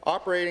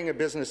 Operating a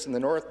business in the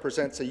north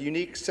presents a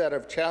unique set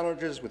of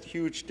challenges with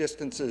huge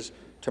distances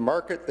to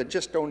market that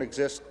just don't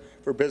exist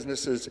for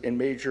businesses in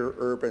major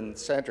urban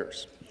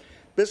centres.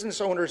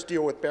 Business owners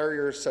deal with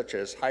barriers such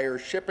as higher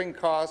shipping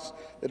costs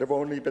that have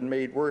only been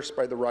made worse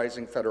by the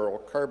rising federal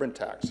carbon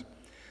tax.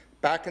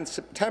 Back in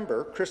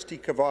September, Christy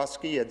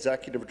Kowalski,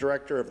 Executive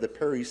Director of the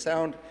Parry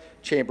Sound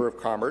Chamber of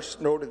Commerce,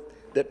 noted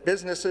that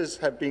businesses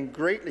have been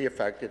greatly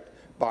affected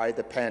by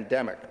the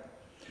pandemic.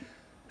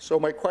 So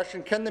my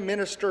question, can the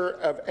Minister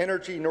of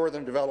Energy,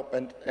 Northern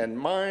Development and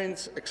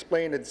Mines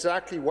explain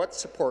exactly what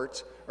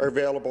supports are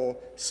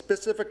available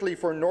specifically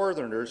for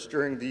Northerners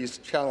during these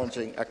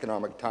challenging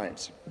economic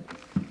times?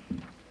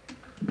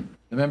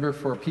 The member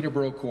for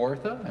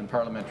Peterborough-Kawartha and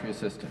Parliamentary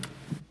Assistant.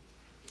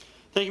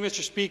 Thank you,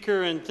 Mr.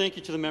 Speaker, and thank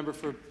you to the member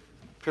for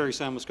Parry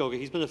Sound Muskoka.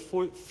 He's been a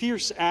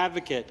fierce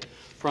advocate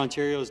for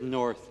Ontario's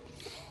north.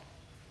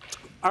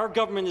 Our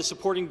government is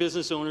supporting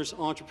business owners,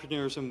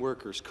 entrepreneurs and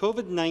workers.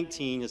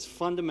 COVID-19 has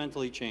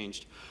fundamentally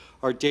changed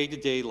our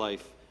day-to-day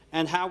life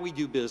and how we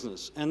do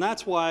business, and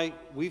that's why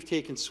we've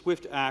taken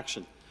swift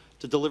action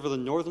to deliver the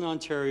Northern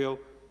Ontario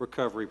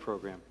Recovery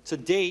Program. To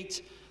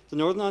date, the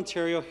Northern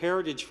Ontario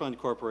Heritage Fund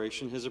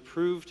Corporation has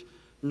approved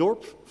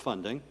NORP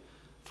funding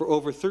for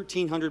over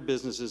 1,300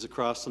 businesses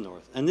across the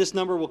north, and this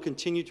number will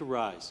continue to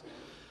rise.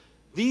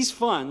 These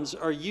funds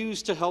are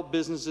used to help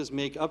businesses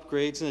make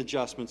upgrades and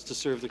adjustments to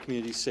serve the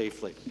communities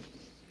safely.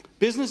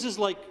 Businesses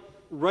like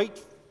Wright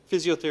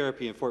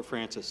Physiotherapy in Fort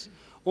Frances.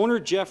 Owner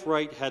Jeff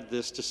Wright had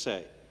this to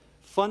say: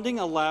 "Funding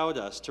allowed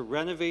us to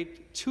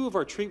renovate 2 of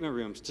our treatment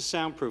rooms to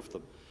soundproof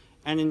them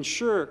and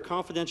ensure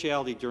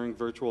confidentiality during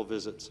virtual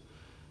visits.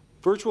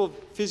 Virtual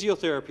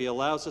physiotherapy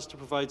allows us to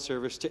provide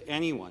service to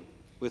anyone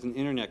with an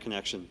internet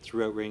connection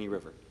throughout Rainy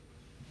River."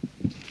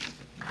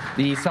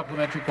 The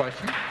supplementary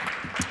question.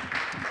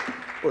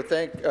 Well,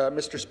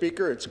 Mr.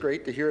 Speaker. It's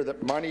great to hear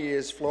that money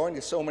is flowing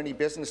to so many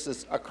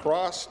businesses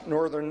across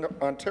Northern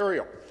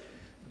Ontario.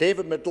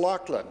 David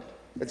McLaughlin,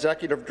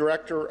 Executive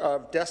Director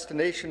of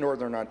Destination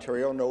Northern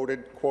Ontario,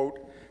 noted, quote,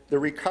 "The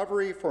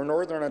recovery for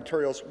Northern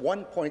Ontario's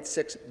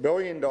 $1.6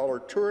 billion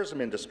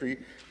tourism industry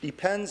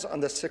depends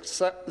on the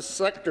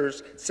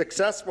sector's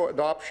successful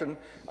adoption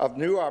of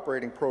new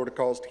operating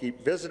protocols to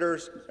keep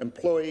visitors,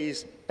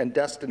 employees and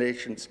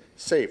destinations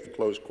safe,"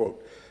 close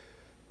quote.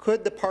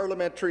 Could the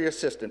parliamentary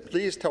assistant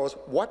please tell us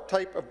what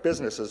type of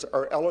businesses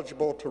are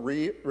eligible to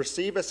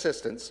receive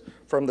assistance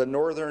from the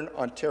Northern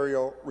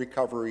Ontario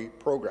Recovery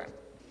Program?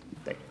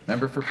 Thank you.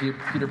 Member for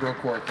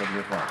Peterborough-Kawartha,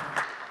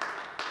 reply.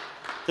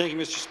 Thank you,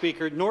 Mr.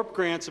 Speaker. NORP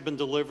grants have been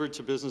delivered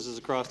to businesses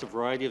across a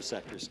variety of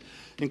sectors,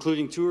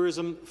 including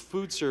tourism,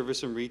 food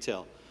service, and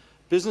retail.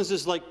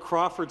 Businesses like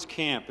Crawford's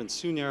Camp and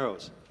Sioux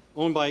Narrows,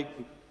 owned by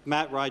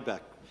Matt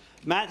Rydbeck.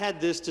 Matt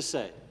had this to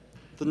say: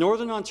 "The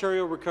Northern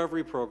Ontario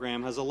Recovery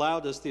Program has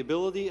allowed us the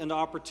ability and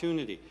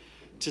opportunity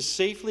to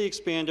safely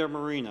expand our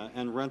marina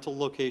and rental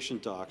location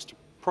docks to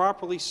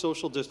properly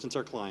social distance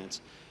our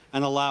clients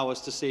and allow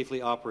us to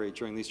safely operate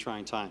during these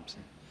trying times.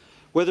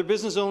 Whether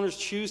business owners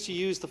choose to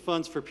use the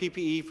funds for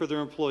PPE for their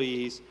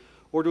employees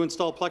or to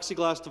install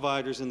plexiglass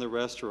dividers in their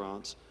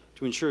restaurants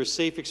to ensure a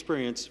safe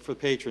experience for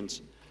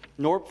patrons,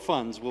 NORP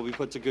funds will be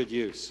put to good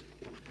use."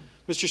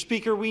 Mr.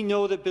 Speaker, we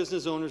know that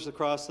business owners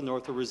across the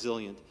North are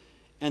resilient,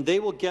 and they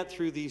will get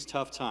through these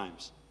tough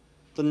times.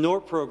 The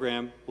NORP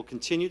program will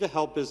continue to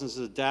help businesses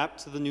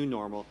adapt to the new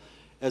normal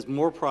as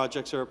more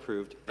projects are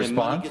approved and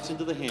money gets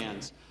into the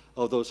hands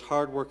of those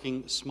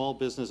hardworking small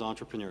business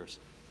entrepreneurs.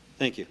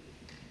 Thank you.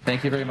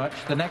 Thank you very much.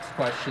 The next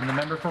question, the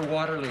member for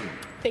Waterloo.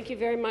 Thank you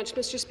very much,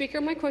 Mr. Speaker.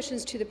 My question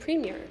is to the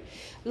Premier.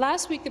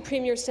 Last week, the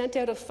Premier sent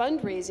out a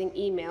fundraising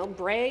email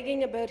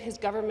bragging about his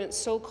government's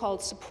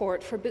so-called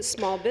support for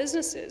small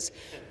businesses.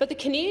 But the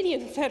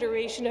Canadian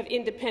Federation of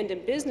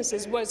Independent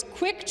Businesses was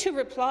quick to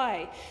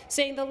reply,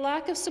 saying the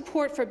lack of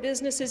support for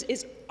businesses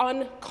is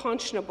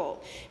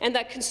unconscionable, and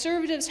that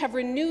Conservatives have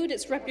renewed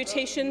its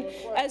reputation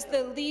as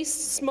the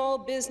least small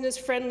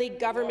business-friendly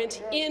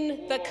government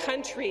in the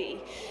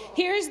country.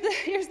 Here's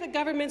the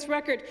government's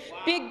record.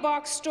 Big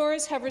box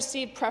stores have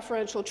received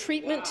preferential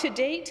treatment to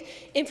date.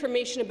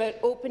 Information about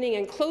opening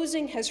and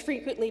closing has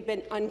frequently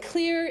been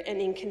unclear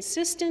and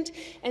inconsistent,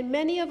 and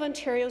many of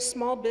Ontario's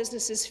small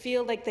businesses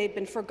feel like they've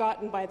been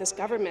forgotten by this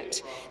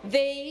government.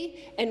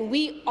 They and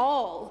we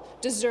all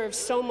deserve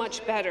so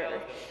much better.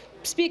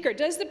 Speaker,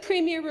 does the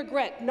Premier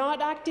regret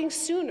not acting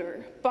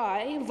sooner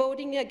by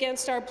voting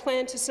against our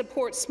plan to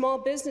support small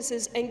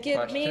businesses and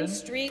give Main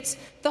Streets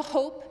the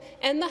hope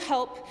and the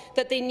help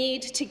that they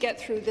need to get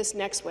through this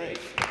next wave?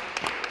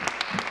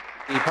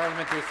 The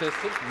Parliamentary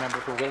Assistant, member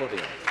for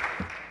Willowdale.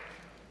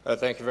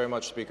 Thank you very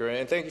much, Speaker,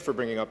 and thank you for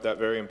bringing up that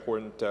very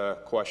important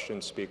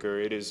question, Speaker.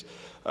 It is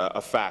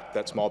a fact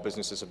that small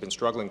businesses have been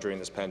struggling during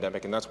this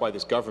pandemic, and that's why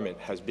this government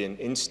has been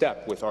in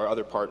step with our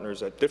other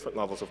partners at different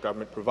levels of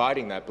government,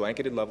 providing that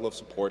blanketed level of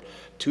support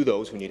to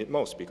those who need it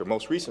most, Speaker.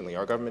 Most recently,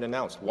 our government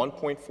announced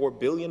 $1.4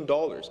 billion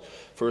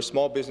for a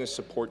small business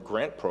support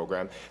grant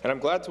program, and I'm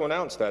glad to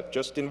announce that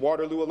just in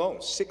Waterloo alone,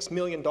 $6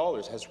 million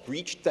has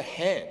reached the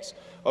hands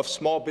of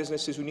small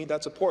businesses who need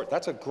that support.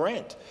 That's a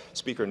grant,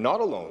 Speaker, not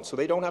a loan, so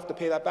they don't have to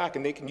pay that back,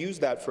 and they can use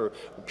that for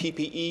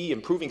PPE,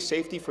 improving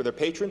safety for their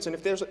patrons. And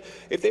if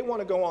they want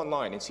to go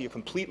online and see a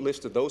complete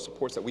list of those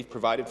supports that we've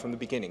provided from the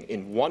beginning,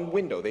 in one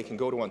window, they can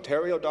go to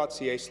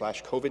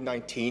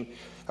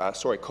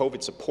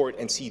ontario.ca/COVID support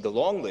and see the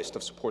long list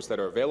of supports that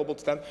are available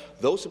to them.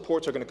 Those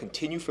supports are going to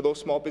continue for those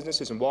small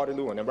businesses in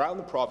Waterloo and around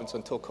the province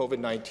until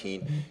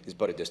COVID-19 is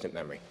but a distant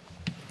memory.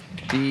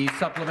 The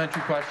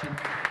supplementary question.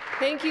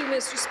 Thank you,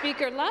 Mr.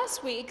 Speaker.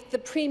 Last week, the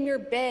Premier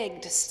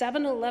begged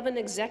 7-Eleven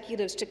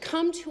executives to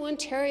come to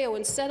Ontario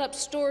and set up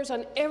stores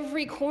on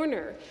every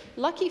corner.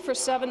 Lucky for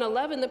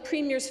 7-Eleven, the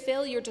Premier's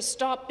failure to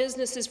stop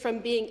businesses from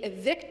being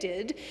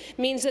evicted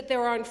means that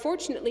there are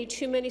unfortunately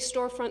too many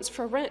storefronts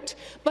for rent.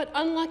 But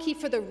unlucky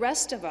for the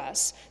rest of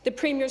us, the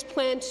Premier's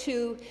plan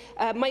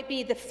might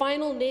be the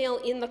final nail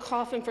in the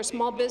coffin for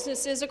small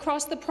businesses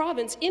across the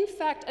province. In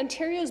fact,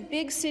 Ontario's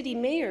big city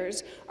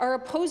mayors are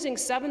opposing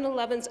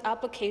 7-Eleven's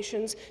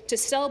applications to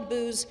sell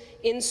booze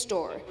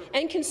in-store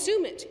and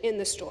consume it in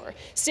the store,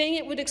 saying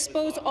it would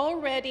expose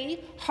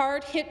already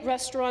hard-hit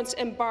restaurants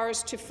and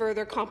bars to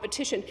further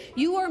competition.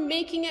 You are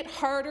making it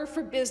harder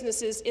for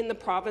businesses in the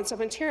province of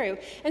Ontario.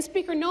 And,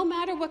 Speaker, no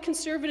matter what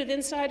Conservative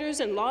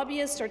insiders and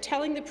lobbyists are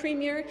telling the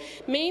Premier,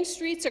 Main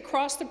Streets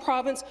across the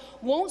province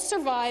won't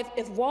survive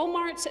if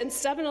Walmarts and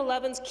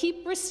 7-Elevens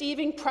keep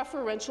receiving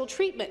preferential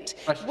treatment.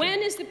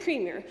 When is the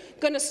Premier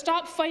going to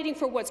stop fighting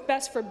for what's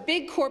best for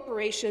big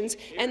corporations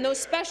and those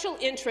special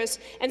interests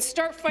and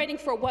start fighting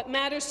for what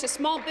matters to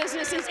small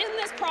businesses in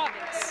this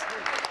province?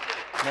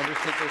 Members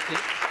take their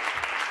seats.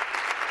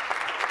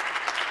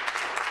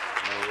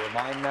 I will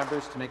remind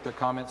members to make their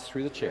comments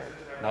through the chair,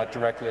 not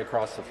directly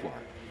across the floor.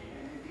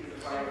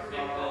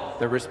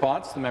 The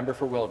response, the member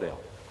for Willowdale.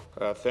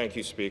 Thank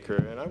you, Speaker.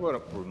 And I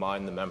want to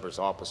remind the members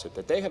opposite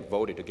that they have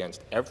voted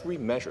against every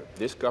measure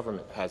this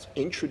government has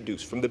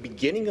introduced from the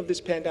beginning of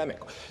this pandemic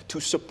to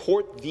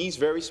support these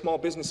very small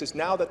businesses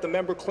now that the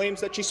member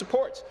claims that she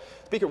supports.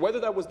 Speaker, whether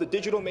that was the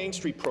Digital Main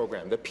Street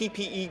program, the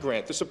PPE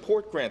grant, the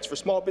support grants for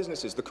small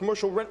businesses, the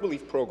commercial rent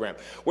relief program,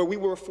 where we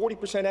were a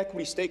 40%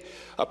 equity stake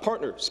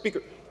partner,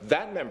 Speaker,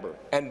 that member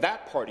and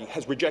that party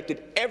has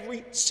rejected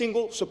every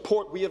single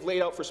support we have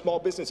laid out for small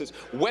businesses.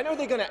 When are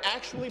they going to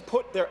actually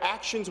put their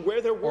actions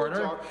where their words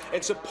are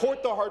and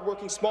support the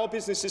hardworking small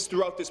businesses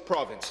throughout this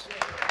province?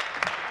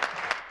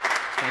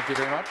 Thank you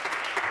very much.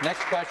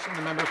 Next question,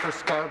 the member for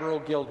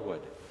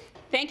Scarborough-Guildwood.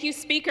 Thank you,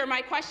 Speaker.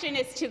 My question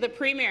is to the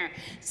Premier.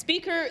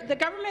 Speaker, the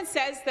government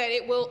says that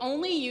it will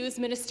only use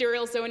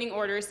ministerial zoning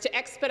orders to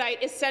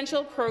expedite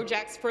essential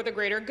projects for the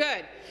greater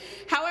good.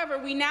 However,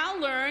 we now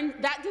learn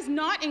that does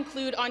not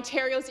include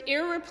Ontario's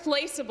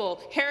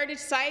irreplaceable heritage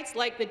sites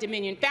like the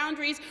Dominion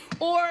Foundries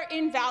or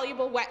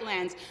invaluable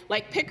wetlands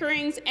like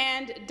Pickering's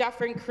and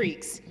Dufferin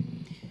Creeks.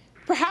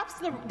 Perhaps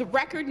the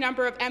record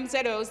number of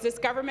MZOs this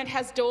government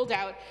has doled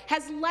out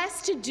has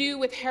less to do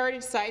with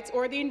heritage sites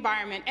or the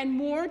environment and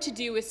more to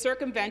do with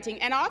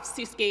circumventing and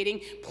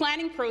obfuscating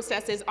planning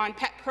processes on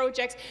pet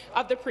projects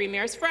of the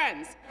Premier's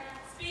friends.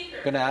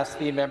 I'm going to ask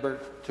the member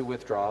to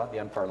withdraw the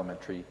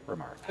unparliamentary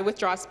remark. I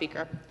withdraw,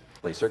 Speaker.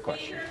 Place her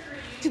question.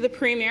 To the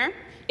Premier,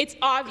 it's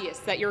obvious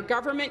that your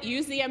government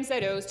used the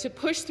MZOs to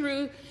push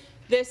through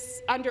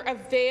this under a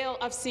veil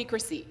of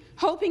secrecy,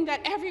 hoping that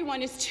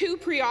everyone is too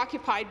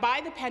preoccupied by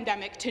the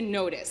pandemic to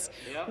notice.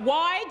 Yep.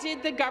 Why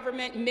did the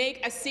government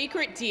make a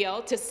secret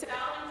deal to sell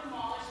and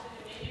demolish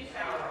the Dominion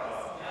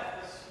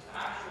Foundries?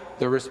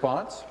 The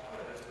response?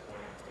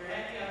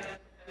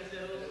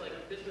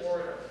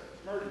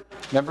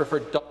 Member for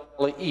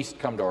Dolly East,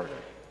 come to order.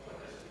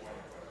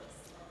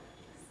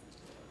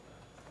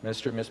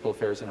 Minister of Municipal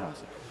Affairs and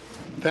Housing.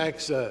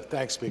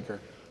 Thanks, Speaker.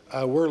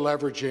 We're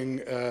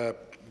leveraging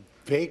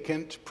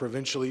vacant,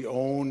 provincially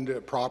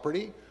owned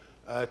property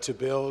to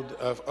build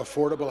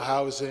affordable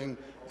housing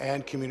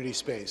and community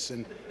space.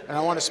 And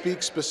I want to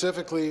speak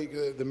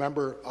specifically, the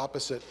member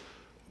opposite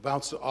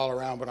bounced all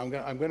around, but I'm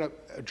going to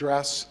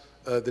address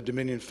the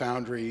Dominion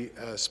Foundry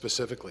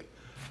specifically.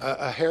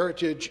 A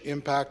heritage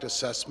impact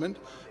assessment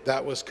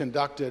that was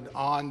conducted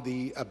on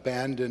the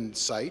abandoned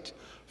site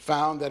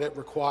found that it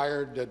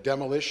required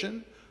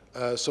demolition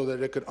so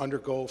that it could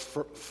undergo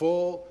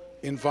full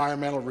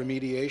environmental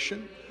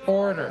remediation.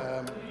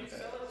 Order.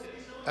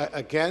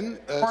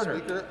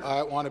 Speaker,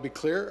 I want to be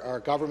clear. Our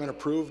government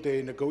approved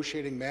a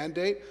negotiating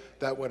mandate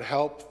that would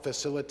help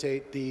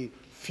facilitate the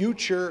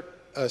future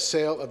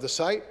sale of the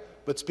site.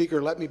 But,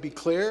 Speaker, let me be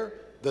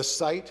clear. The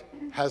site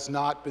has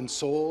not been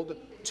sold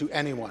to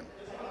anyone.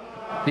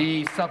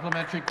 The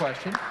supplementary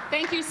question.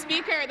 Thank you,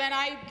 Speaker. Then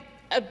I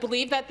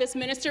believe that this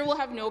minister will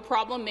have no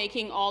problem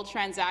making all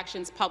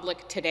transactions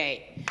public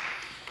today.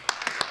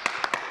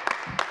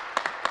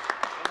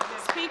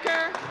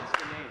 Speaker,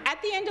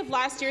 at the end of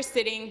last year's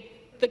sitting,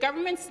 the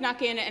government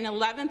snuck in an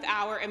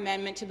 11th-hour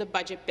amendment to the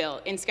budget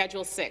bill in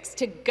Schedule 6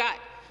 to gut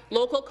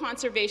local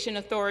conservation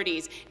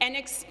authorities and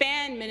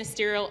expand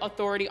ministerial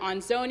authority on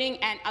zoning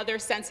and other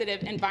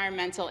sensitive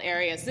environmental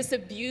areas. This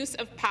abuse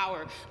of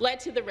power led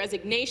to the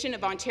resignation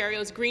of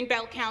Ontario's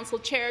Greenbelt Council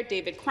Chair,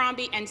 David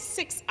Crombie, and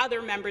 6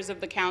 other members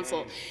of the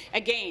Council.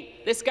 Again,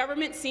 this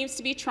government seems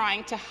to be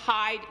trying to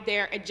hide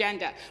their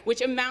agenda,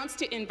 which amounts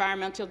to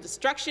environmental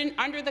destruction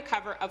under the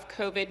cover of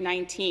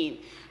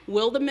COVID-19.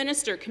 Will the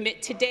minister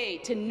commit today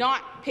to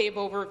not pave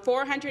over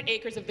 400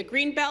 acres of the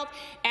Greenbelt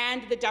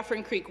and the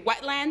Dufferin Creek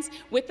wetlands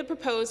with the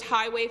proposed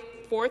Highway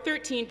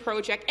 413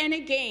 project? And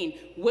again,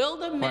 will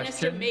the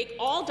minister make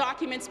all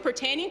documents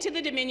pertaining to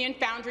the Dominion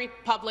Foundry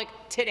public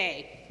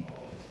today?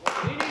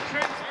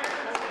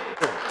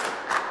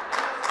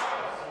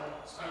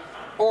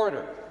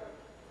 Order.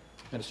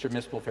 Minister of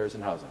Municipal Affairs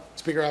and Housing.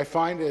 Speaker, I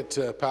find it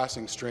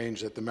passing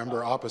strange that the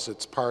member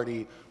opposite's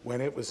party,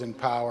 when it was in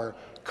power,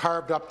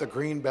 carved up the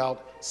Greenbelt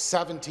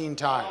 17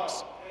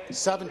 times.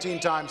 17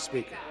 times,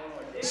 Speaker.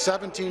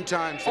 17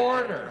 times.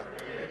 Order.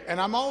 And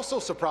I'm also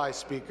surprised,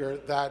 Speaker,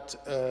 that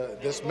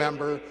this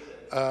member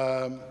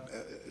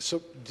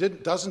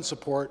doesn't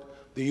support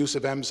the use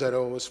of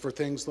MZOs for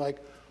things like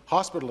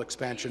hospital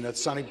expansion at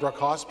Sunnybrook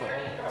Hospital.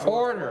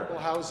 Order. For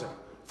housing,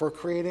 for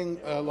creating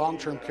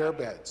long-term care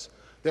beds.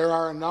 There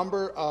are a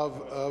number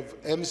of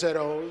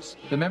MZOs.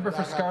 The member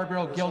for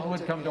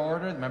Scarborough-Guildwood come to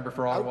order. The member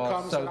for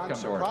Ottawa South come to order. I'm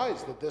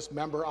surprised that this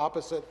member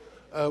opposite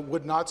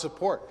would not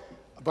support.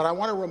 But I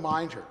want to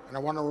remind her, and I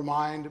want to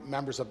remind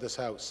members of this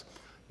House,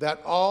 that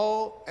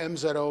all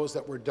MZOs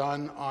that were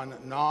done on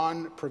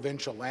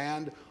non-provincial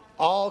land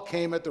all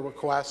came at the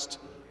request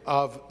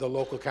of the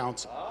local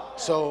council.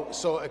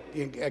 So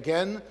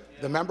again,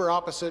 the member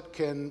opposite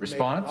can make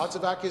lots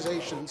of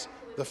accusations.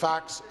 The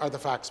facts are the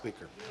facts,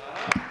 Speaker.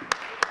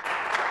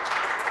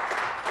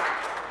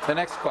 The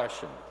next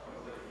question,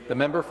 the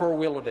member for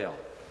Willowdale.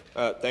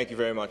 Thank you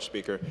very much,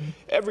 Speaker.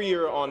 Every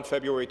year on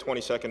February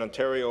 22nd,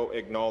 Ontario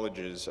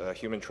acknowledges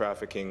Human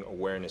Trafficking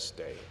Awareness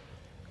Day.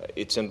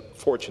 It's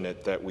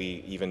unfortunate that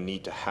we even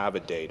need to have a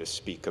day to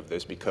speak of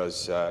this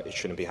because it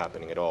shouldn't be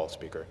happening at all,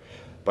 Speaker.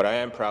 But I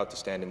am proud to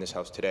stand in this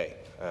House today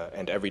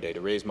and every day to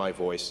raise my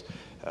voice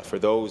for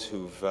those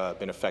who've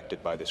been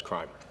affected by this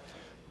crime.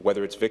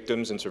 Whether it's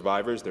victims and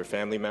survivors, their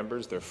family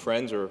members, their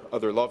friends, or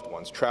other loved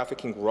ones,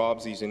 trafficking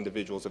robs these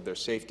individuals of their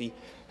safety,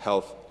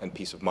 health, and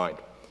peace of mind.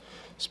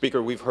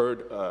 Speaker, we've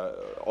heard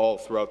all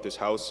throughout this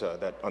House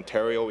that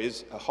Ontario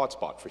is a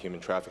hotspot for human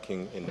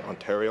trafficking in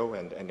Ontario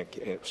and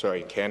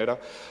in Canada,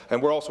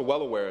 and we're also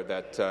well aware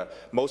that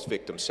most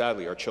victims,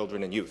 sadly, are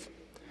children and youth.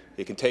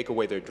 It can take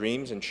away their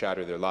dreams and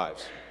shatter their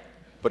lives.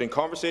 But in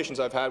conversations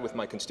I've had with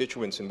my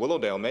constituents in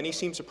Willowdale, many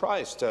seem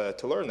surprised to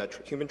learn that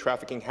human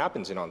trafficking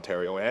happens in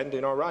Ontario and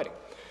in our riding.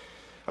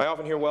 I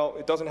often hear, well,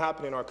 it doesn't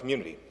happen in our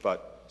community,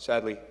 but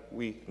sadly,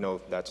 we know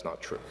that's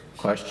not true.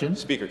 Question.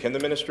 Speaker, can the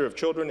Minister of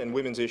Children and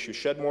Women's Issues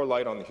shed more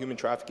light on the human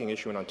trafficking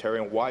issue in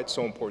Ontario and why it's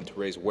so important to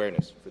raise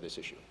awareness for this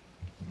issue?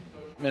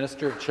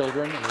 Minister of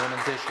Children and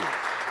Women's Issues.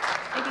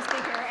 Thank you,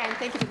 Speaker, and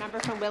thank you to the member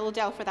from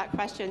Willowdale for that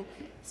question.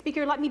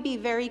 Speaker, let me be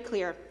very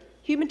clear.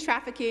 Human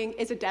trafficking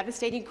is a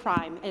devastating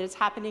crime, and it's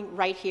happening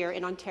right here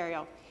in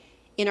Ontario,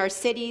 in our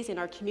cities, in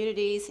our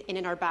communities, and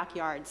in our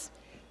backyards.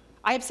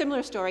 I have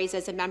similar stories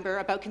as a member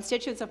about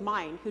constituents of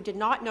mine who did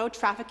not know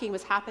trafficking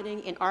was happening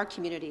in our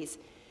communities,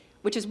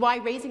 which is why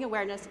raising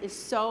awareness is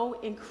so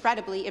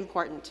incredibly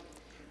important.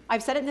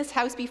 I've said it in this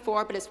House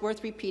before, but it's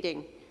worth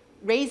repeating.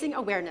 Raising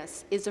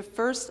awareness is the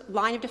first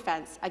line of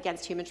defense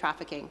against human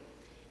trafficking.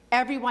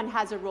 Everyone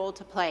has a role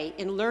to play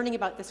in learning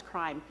about this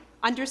crime,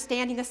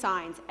 understanding the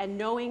signs, and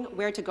knowing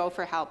where to go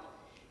for help.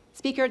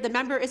 Speaker, the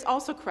member is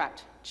also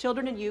correct.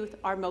 Children and youth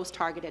are most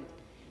targeted.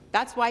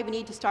 That's why we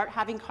need to start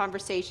having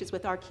conversations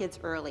with our kids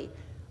early,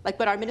 like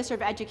what our Minister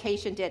of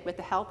Education did with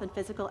the health and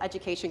physical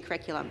education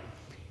curriculum.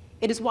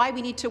 It is why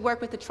we need to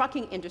work with the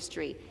trucking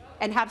industry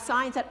and have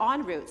signs at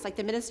en routes, like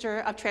the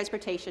Minister of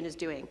Transportation is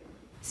doing.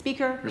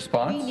 Speaker,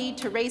 Response? we need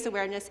to raise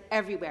awareness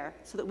everywhere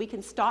so that we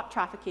can stop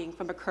trafficking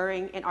from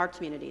occurring in our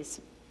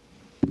communities.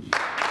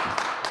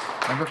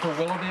 Member for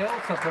Willowdale,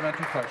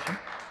 supplementary question.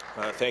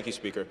 Thank you,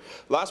 Speaker.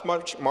 Last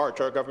March,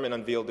 our government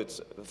unveiled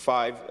its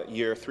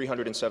 5-year,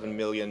 $307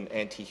 million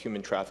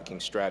anti-human trafficking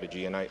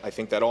strategy, and I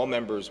think that all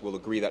members will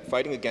agree that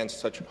fighting against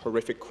such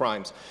horrific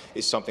crimes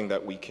is something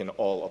that we can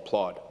all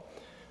applaud.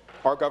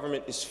 Our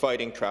government is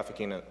fighting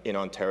trafficking in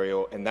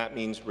Ontario, and that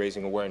means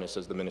raising awareness,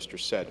 as the minister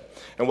said.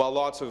 And while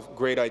lots of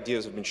great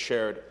ideas have been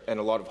shared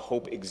and a lot of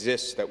hope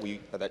exists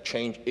that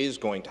change is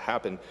going to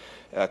happen,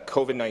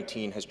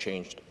 COVID-19 has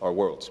changed our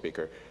world,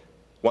 Speaker.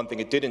 One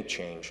thing it didn't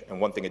change and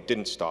one thing it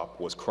didn't stop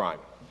was crime.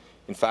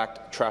 In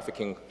fact,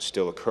 trafficking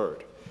still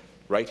occurred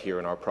right here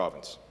in our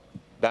province.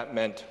 That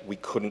meant we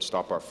couldn't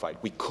stop our fight.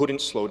 We couldn't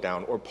slow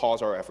down or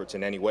pause our efforts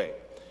in any way.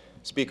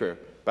 Speaker,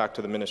 back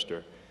to the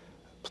minister.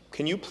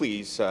 Can you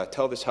please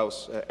tell this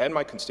House and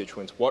my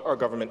constituents what our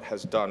government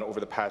has done over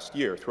the past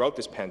year throughout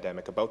this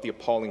pandemic about the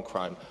appalling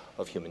crime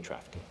of human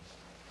trafficking?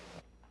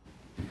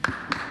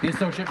 The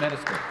Associate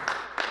Minister.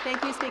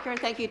 Thank you, Speaker, and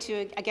thank you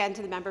again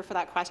to the member for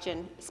that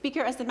question. Speaker,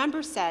 as the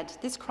member said,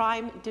 this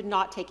crime did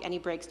not take any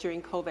breaks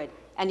during COVID,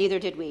 and neither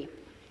did we.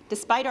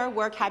 Despite our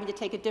work having to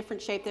take a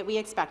different shape than we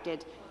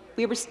expected,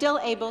 we were still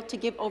able to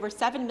give over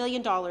 $7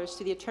 million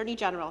to the Attorney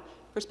General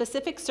for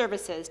specific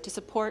services to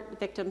support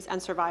victims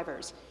and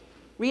survivors.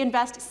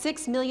 Reinvest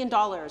 $6 million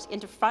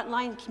into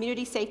frontline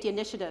community safety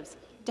initiatives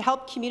to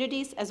help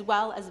communities as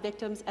well as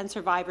victims and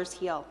survivors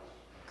heal.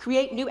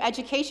 Create new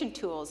education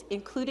tools,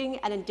 including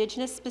an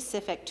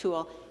Indigenous-specific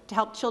tool to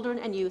help children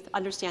and youth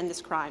understand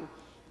this crime,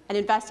 and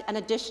invest an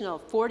additional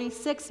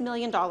 $46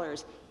 million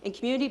in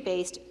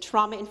community-based,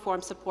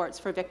 trauma-informed supports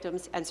for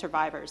victims and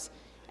survivors.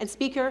 And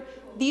Speaker,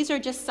 these are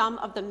just some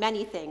of the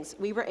many things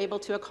we were able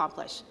to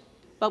accomplish.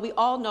 But we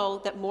all know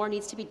that more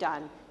needs to be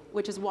done,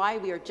 which is why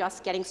we are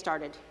just getting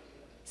started.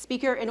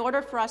 Speaker, in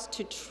order for us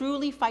to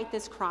truly fight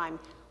this crime,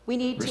 we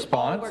need to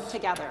all work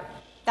together.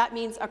 That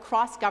means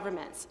across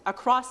governments,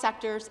 across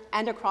sectors,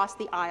 and across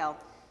the aisle.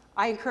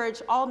 I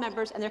encourage all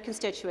members and their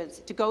constituents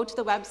to go to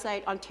the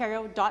website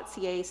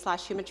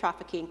ontario.ca/human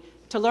trafficking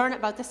to learn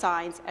about the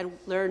signs and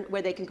learn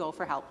where they can go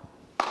for help.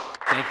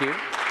 Thank you.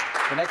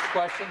 The next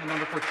question, the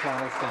member for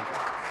Toronto Centre.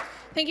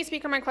 Thank you,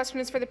 Speaker. My question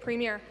is for the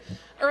Premier.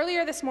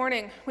 Earlier this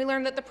morning, we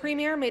learned that the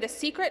Premier made a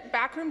secret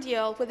backroom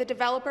deal with a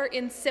developer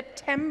in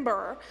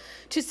September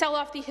to sell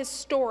off the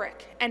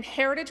historic and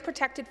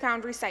heritage-protected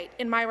Foundry site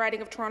in my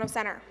riding of Toronto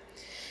Centre.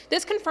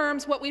 This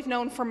confirms what we've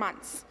known for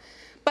months.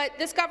 But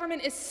this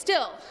government is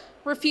still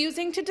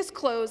refusing to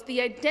disclose the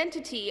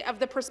identity of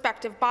the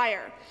prospective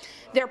buyer,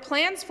 their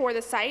plans for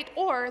the site,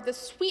 or the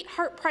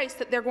sweetheart price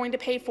that they're going to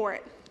pay for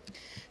it.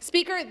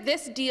 Speaker,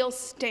 this deal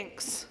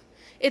stinks.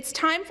 It's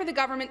time for the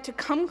government to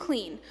come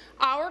clean.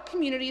 Our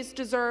communities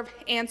deserve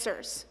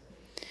answers.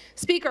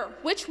 Speaker,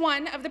 which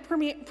one of the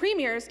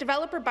Premier's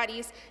developer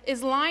buddies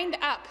is lined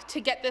up to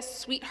get this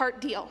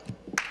sweetheart deal?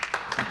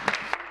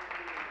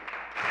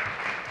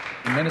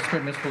 The Minister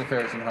of Municipal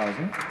Affairs and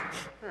Housing.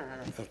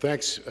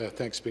 Thanks,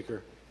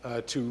 Speaker.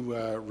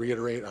 To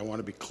reiterate, I want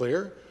to be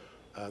clear.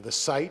 The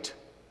site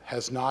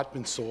has not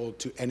been sold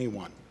to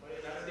anyone.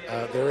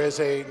 There is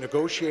a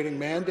negotiating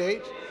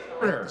mandate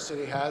that the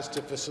city has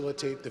to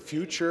facilitate the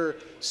future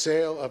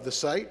sale of the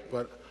site,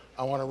 but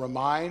I want to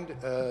remind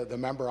the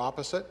member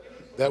opposite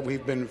that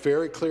we've been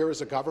very clear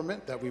as a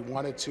government that we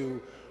wanted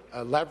to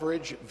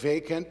leverage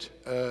vacant,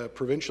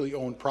 provincially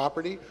owned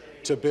property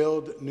to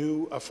build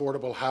new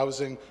affordable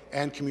housing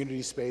and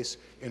community space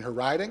in her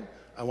riding.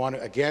 I want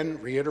to again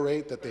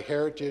reiterate that the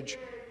heritage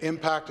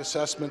impact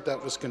assessment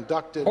that was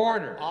conducted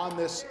on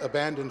this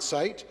abandoned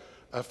site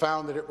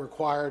found that it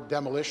required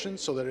demolition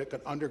so that it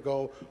could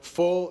undergo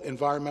full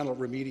environmental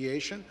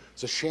remediation.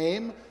 It's a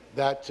shame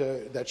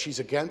that she's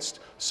against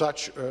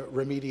such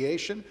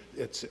remediation.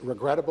 It's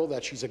regrettable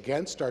that she's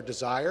against our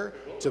desire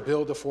to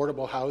build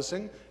affordable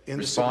housing in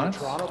the city of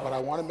Toronto, but I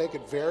want to make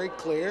it very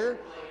clear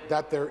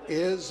that there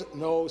is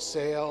no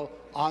sale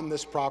on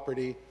this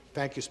property.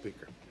 Thank you,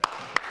 Speaker.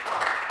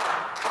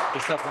 The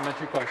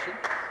supplementary question.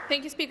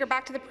 Thank you, Speaker.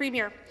 Back to the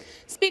Premier.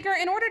 Speaker,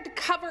 in order to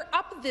cover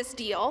up this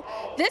deal,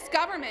 this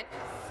government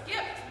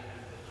skipped.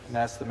 And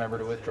ask the member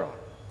to withdraw.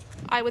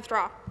 I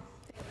withdraw.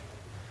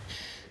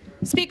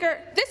 Speaker,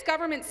 this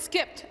government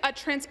skipped a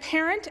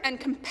transparent and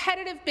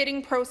competitive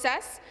bidding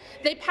process.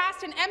 They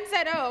passed an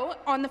MZO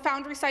on the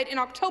Foundry site in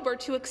October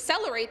to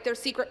accelerate their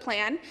secret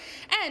plan,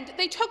 and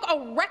they took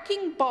a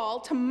wrecking ball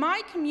to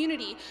my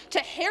community, to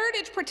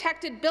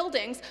heritage-protected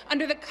buildings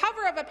under the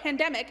cover of a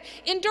pandemic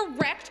in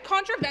direct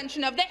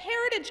contravention of the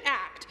Heritage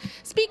Act.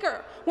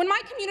 Speaker, when my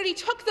community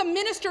took the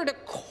minister to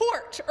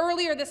court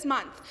earlier this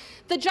month,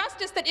 the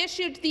justice that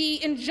issued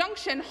the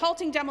injunction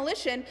halting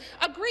demolition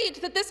agreed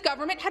that this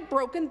government had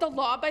broken the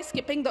law by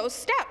skipping those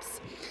steps.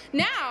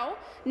 Now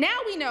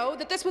we know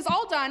that this was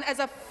all done as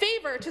a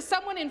favour to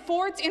someone in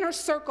Ford's inner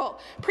circle.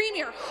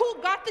 Premier, who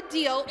got the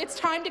deal? It's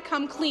time to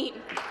come clean.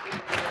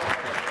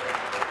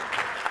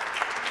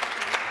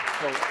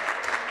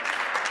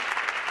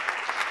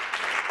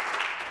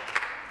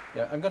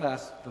 Yeah, I'm going to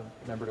ask the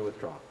member to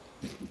withdraw.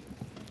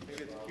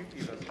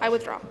 I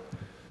withdraw.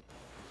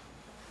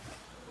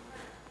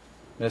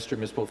 Minister of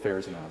Municipal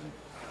Affairs and Housing.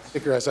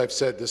 Speaker, as I've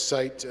said, this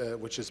site,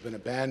 which has been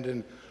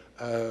abandoned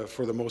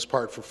for the most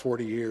part for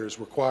 40 years,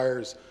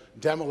 requires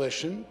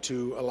demolition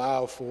to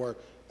allow for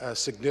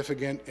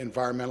significant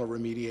environmental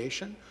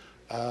remediation.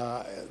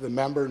 The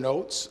member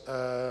notes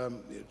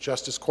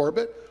Justice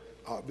Corbett.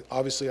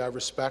 Obviously, I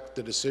respect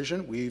the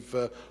decision. We've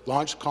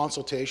launched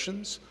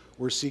consultations.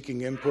 We're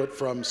seeking input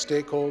from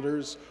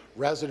stakeholders,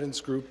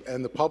 residents group,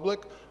 and the public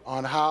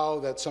on how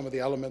that some of the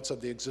elements of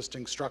the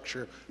existing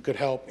structure could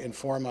help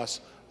inform us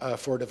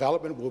for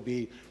development. We'll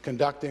be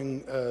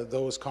conducting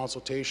those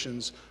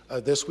consultations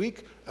this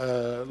week.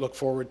 Look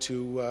forward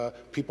to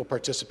people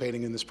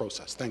participating in this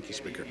process. Thank you,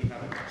 Speaker.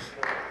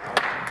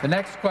 The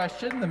next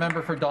question, the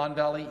member for Don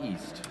Valley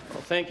East.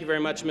 Well, thank you very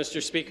much,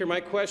 Mr. Speaker.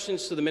 My question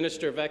is to the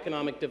Minister of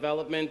Economic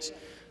Development,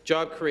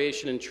 Job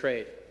Creation and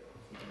Trade.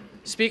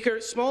 Speaker,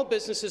 small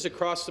businesses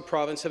across the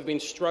province have been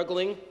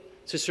struggling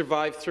to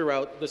survive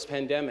throughout this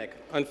pandemic.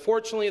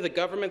 Unfortunately, the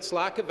government's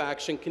lack of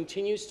action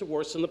continues to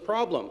worsen the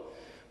problem.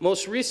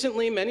 Most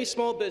recently, many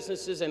small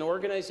businesses and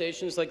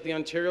organizations like the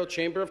Ontario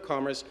Chamber of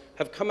Commerce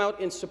have come out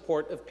in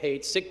support of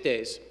paid sick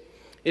days.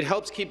 It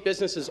helps keep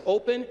businesses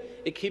open,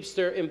 it keeps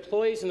their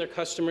employees and their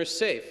customers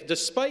safe.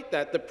 Despite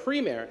that, the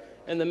Premier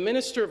and the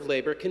Minister of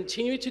Labour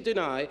continue to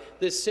deny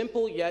this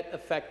simple yet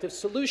effective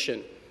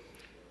solution.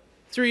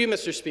 Through you,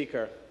 Mr.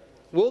 Speaker,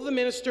 will the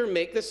minister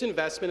make this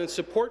investment and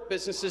support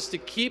businesses to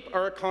keep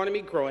our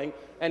economy growing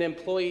and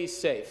employees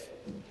safe?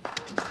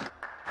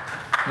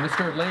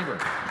 Minister of Labour,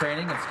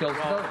 Training and Skills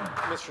Development.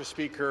 Mr.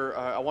 Speaker,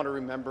 I want to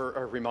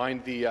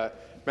remind the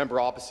member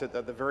opposite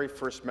that the very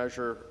first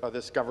measure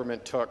this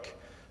government took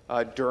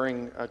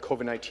during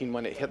COVID-19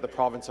 when it hit the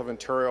province of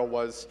Ontario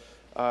was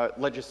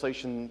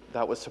legislation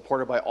that was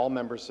supported by all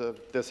members of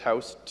this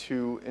House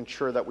to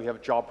ensure that we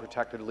have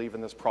job-protected leave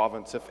in this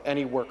province. If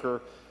any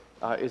worker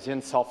is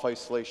in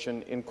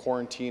self-isolation, in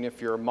quarantine, if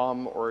you're a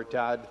mom or a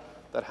dad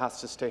that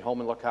has to stay home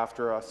and look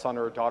after a son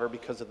or a daughter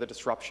because of the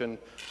disruption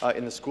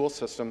in the school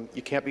system,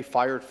 you can't be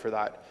fired for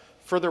that.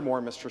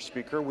 Furthermore, Mr.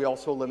 Speaker, we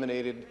also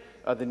eliminated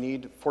the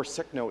need for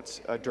sick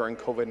notes during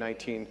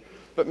COVID-19.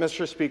 But,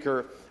 Mr.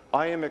 Speaker,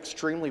 I am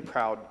extremely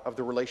proud of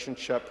the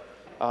relationship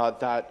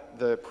that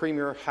the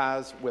Premier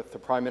has with the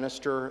Prime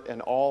Minister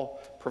and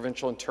all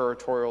provincial and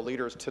territorial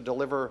leaders to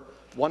deliver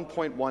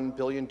 $1.1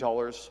 billion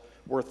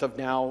worth of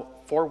now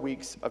 4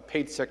 weeks of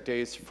paid sick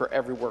days for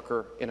every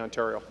worker in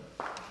Ontario.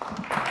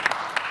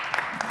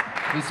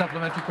 The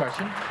supplementary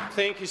question.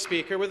 Thank you,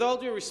 Speaker. With all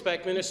due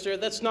respect, Minister,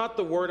 that's not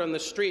the word on the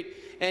street.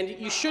 And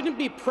you shouldn't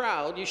be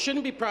proud. You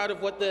shouldn't be proud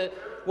of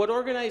what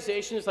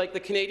organizations like the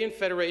Canadian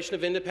Federation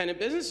of Independent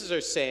Businesses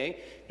are saying.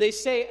 They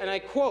say, and I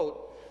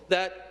quote,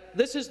 that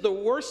this is the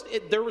worst,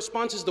 their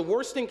response is the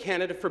worst in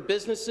Canada for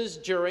businesses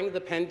during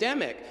the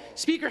pandemic.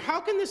 Speaker,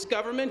 how can this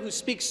government, who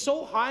speaks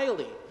so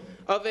highly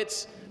of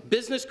its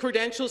business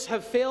credentials,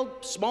 have failed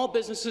small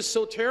businesses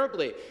so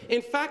terribly?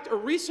 In fact, a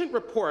recent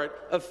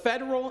report of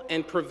federal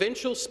and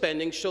provincial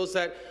spending shows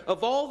that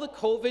of all the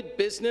COVID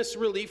business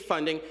relief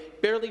funding,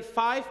 barely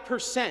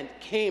 5%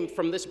 came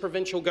from this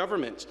provincial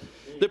government.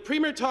 The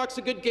Premier talks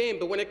a good game,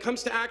 but when it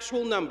comes to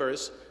actual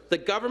numbers, the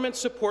government's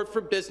support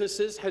for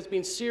businesses has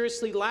been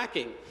seriously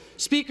lacking.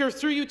 Speaker,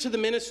 through you to the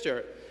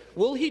minister,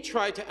 will he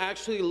try to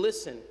actually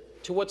listen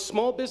to what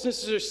small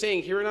businesses are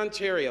saying here in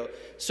Ontario,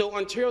 so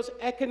Ontario's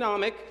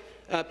economic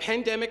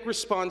pandemic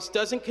response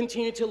doesn't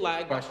continue to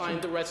lag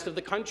behind the rest of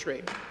the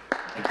country?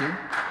 Thank you.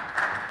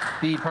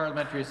 The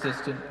parliamentary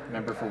assistant,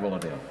 member for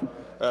Willowdale.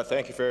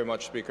 Thank you very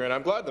much, Speaker. And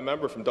I'm glad the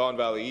member from Don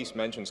Valley East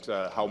mentions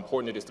how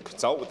important it is to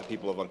consult with the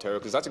people of Ontario,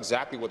 because that's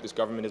exactly what this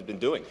government has been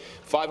doing.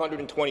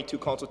 522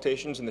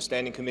 consultations in the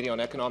Standing Committee on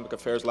Economic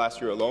Affairs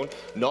last year alone,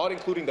 not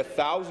including the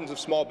thousands of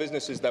small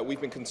businesses that we've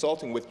been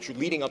consulting with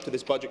leading up to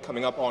this budget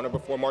coming up on or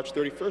before March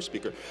 31st,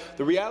 Speaker.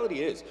 The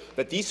reality is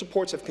that these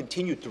supports have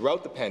continued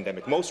throughout the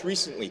pandemic. Most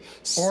recently,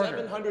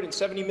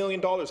 $770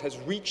 million has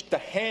reached the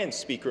hands,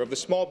 Speaker, of the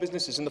small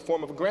businesses in the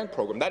form of a grant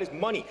program. That is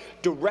money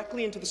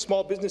directly into the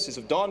small businesses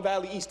of Don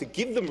Valley East to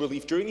give them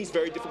relief during these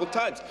very difficult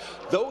times.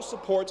 Those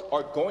supports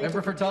are going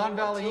Member for Don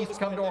Valley East,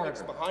 come to order.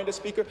 Behind us,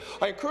 Speaker.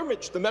 I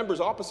encourage the members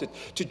opposite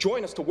to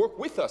join us, to work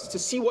with us, to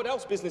see what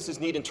else businesses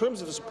need in terms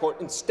of the support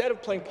instead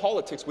of playing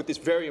politics with this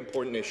very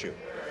important issue.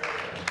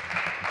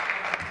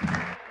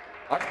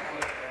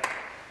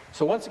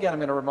 So once again, I'm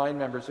going to remind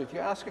members, if you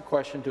ask a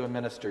question to a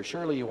minister,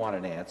 surely you want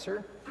an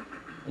answer,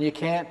 and you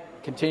can't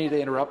continue to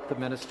interrupt the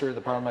minister, the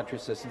parliamentary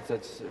assistant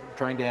that's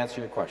trying to answer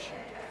your question.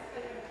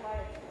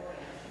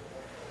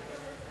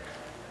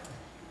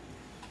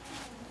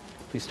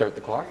 Please start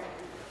the clock.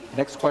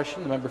 Next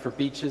question, the member for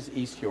Beaches,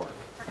 East York.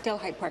 Parkdale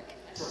High Park.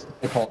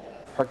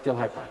 Parkdale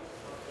High Park.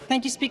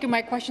 Thank you, Speaker.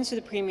 My question to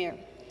the Premier.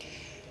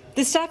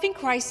 The staffing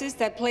crisis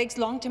that plagues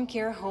long-term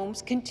care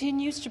homes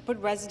continues to put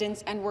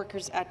residents and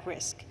workers at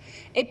risk.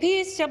 A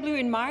PSW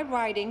in my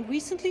riding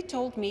recently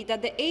told me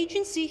that the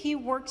agency he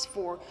works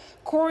for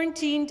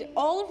quarantined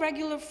all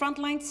regular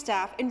frontline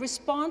staff in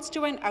response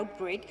to an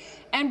outbreak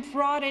and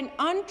brought in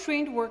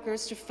untrained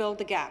workers to fill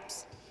the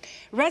gaps.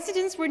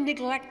 Residents were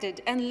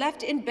neglected and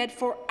left in bed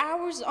for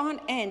hours on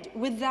end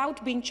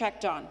without being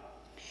checked on.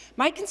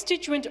 My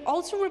constituent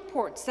also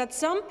reports that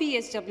some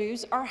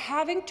PSWs are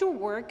having to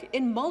work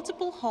in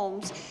multiple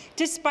homes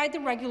despite the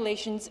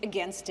regulations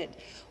against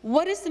it.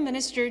 What is the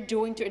minister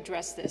doing to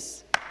address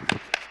this?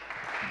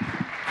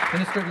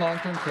 Minister of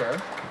Long-Term Care.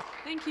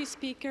 Thank you,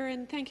 Speaker,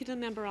 and thank you to the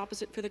member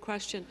opposite for the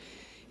question.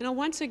 You know,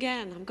 once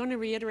again, I'm going to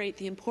reiterate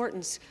the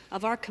importance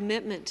of our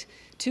commitment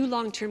to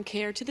long-term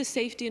care, to the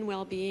safety and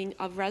well-being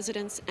of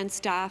residents and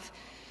staff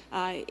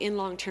in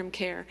long-term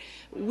care.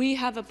 We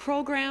have a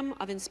program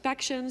of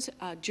inspections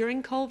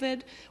during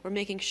COVID. We're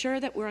making sure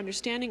that we're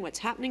understanding what's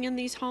happening in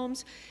these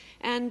homes,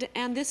 and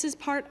this is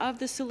part of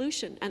the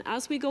solution. And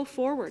as we go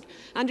forward,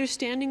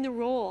 understanding the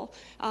role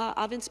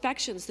of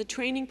inspections, the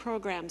training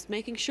programs,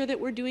 making sure that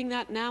we're doing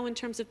that now in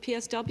terms of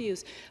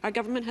PSWs. Our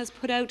government has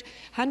put out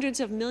hundreds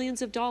of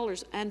millions of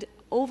dollars and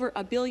over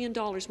 $1 billion,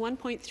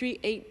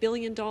 $1.38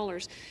 billion,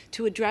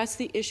 to address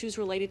the issues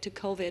related to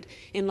COVID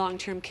in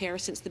long-term care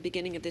since the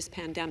beginning of this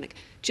pandemic,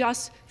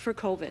 just for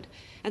COVID.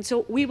 And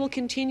so we will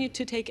continue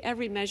to take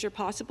every measure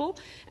possible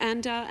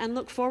and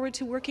look forward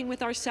to working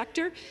with our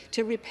sector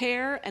to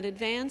repair and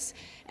advance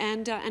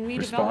and redevelop.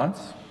 Response?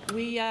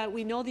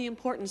 We know the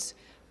importance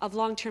of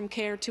long-term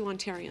care to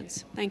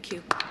Ontarians. Thank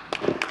you.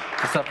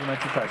 A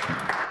supplementary question.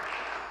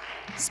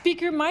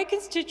 Speaker, my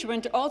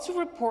constituent also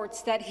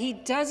reports that he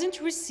doesn't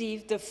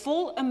receive the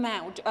full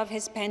amount of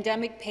his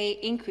pandemic pay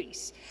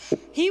increase.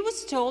 He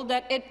was told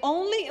that it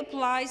only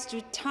applies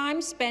to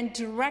time spent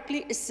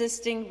directly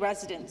assisting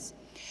residents.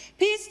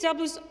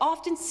 PSWs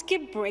often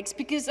skip breaks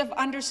because of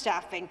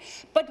understaffing,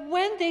 but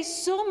when they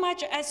so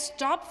much as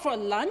stop for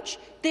lunch,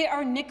 they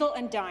are nickel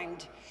and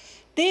dimed.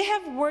 They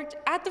have worked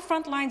at the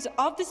front lines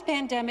of this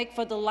pandemic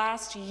for the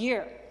last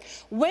year.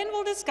 When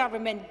will this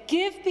government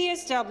give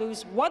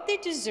PSWs what they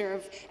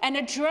deserve and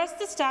address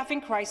the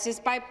staffing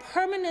crisis by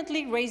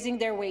permanently raising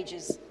their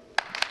wages?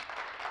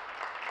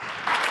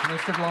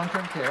 Minister of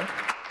Long-Term Care.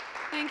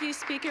 Thank you,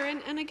 Speaker.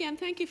 And again,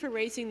 thank you for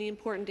raising the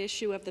important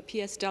issue of the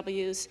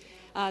PSWs,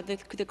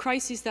 the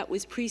crisis that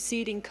was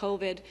preceding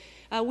COVID.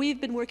 We've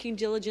been working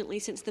diligently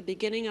since the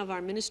beginning of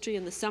our ministry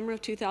in the summer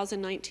of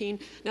 2019,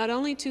 not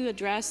only to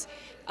address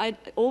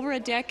over a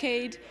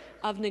decade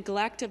of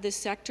neglect of this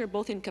sector,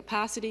 both in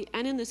capacity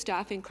and in the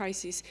staffing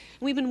crisis.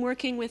 We've been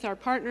working with our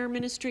partner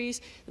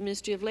ministries, the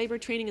Ministry of Labour,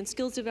 Training and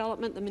Skills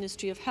Development, the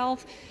Ministry of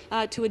Health,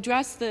 to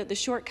address the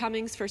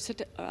shortcomings for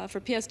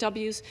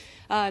PSWs,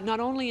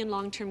 not only in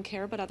long-term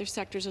care, but other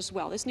sectors as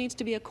well. This needs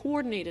to be a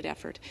coordinated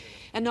effort.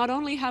 And not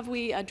only have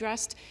we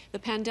addressed the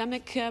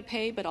pandemic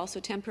pay, but also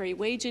temporary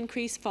wage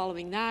increase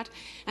following that.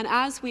 And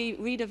as we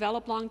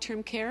redevelop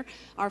long-term care,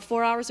 our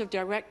 4 hours of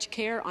direct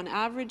care on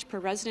average per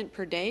resident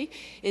per day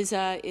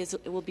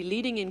will be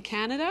leading in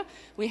Canada.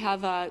 We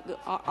have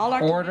all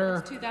our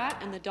commitments to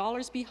that and the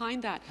dollars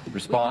behind that.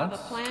 Response. We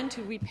have a plan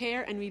to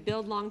repair and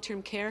rebuild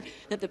long-term care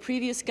that the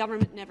previous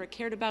government never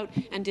cared about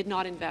and did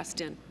not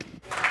invest in.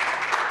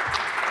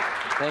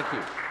 Thank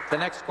you. The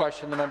next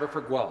question, the member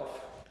for Guelph.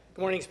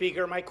 Good morning,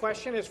 Speaker. My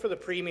question is for the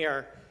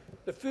Premier.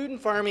 The food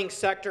and farming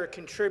sector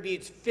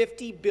contributes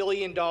 $50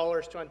 billion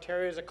to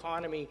Ontario's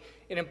economy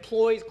and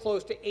employs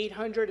close to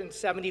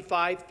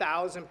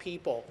 875,000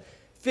 people.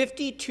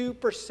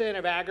 52%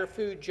 of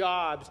agri-food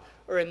jobs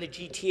are in the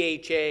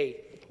GTHA.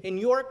 In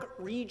York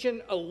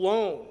Region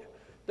alone,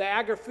 the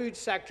agri-food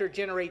sector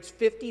generates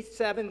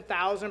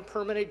 57,000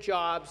 permanent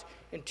jobs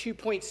and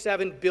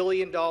 $2.7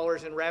 billion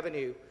in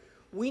revenue.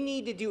 We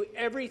need to do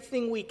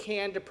everything we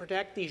can to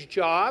protect these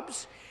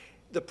jobs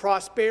the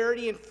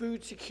prosperity and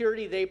food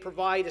security they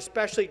provide,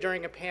 especially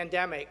during a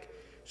pandemic.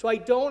 So I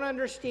don't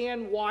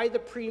understand why the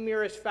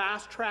Premier is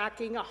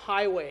fast-tracking a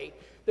highway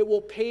that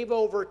will pave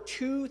over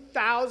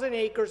 2,000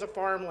 acres of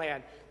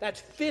farmland.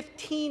 That's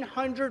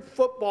 1,500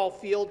 football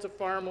fields of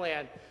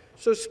farmland.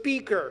 So,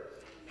 Speaker,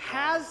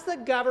 has the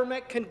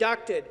government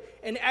conducted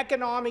an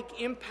economic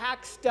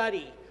impact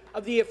study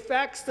of the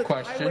effects that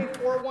Highway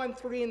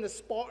 413 and the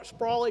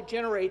sprawl it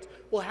generates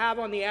will have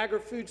on the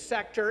agri-food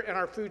sector and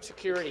our food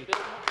security?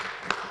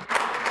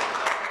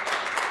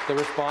 The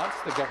response,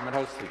 the Government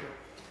House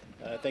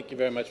Leader. Thank you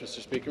very much, Mr.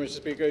 Speaker. Mr.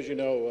 Speaker, as you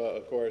know,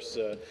 of course,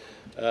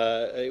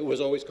 it was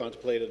always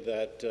contemplated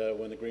that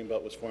when the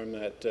Greenbelt was formed,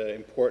 that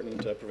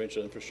important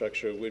provincial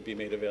infrastructure would be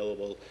made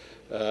available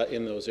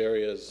in those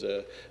areas.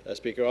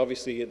 Speaker,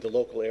 obviously, the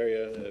local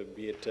area,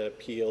 be it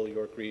Peel,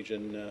 York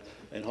Region,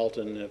 and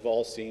Halton, have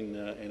all seen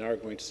and are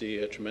going to see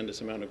a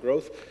tremendous amount of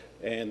growth.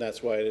 And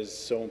that's why it is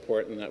so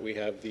important that we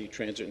have the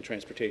transit and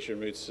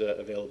transportation routes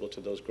available to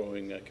those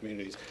growing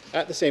communities.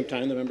 At the same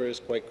time, the member is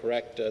quite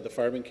correct. The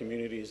farming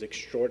community is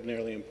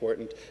extraordinarily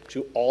important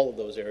to all of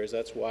those areas.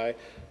 That's why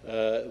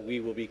we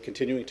will be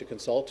continuing to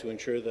consult to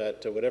ensure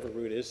that whatever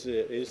route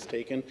is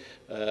taken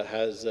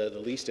has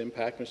the least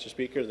impact, Mr.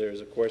 Speaker. There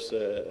is, of course,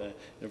 an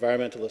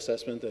environmental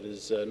assessment that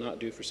is not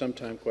due for some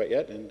time quite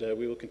yet, and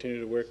we will continue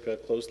to work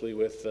closely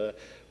with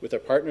our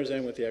partners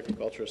and with the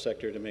agricultural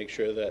sector to make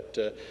sure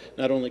that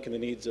not only can the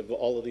needs of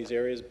all of these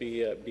areas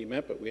be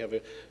met, but we have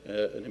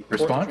an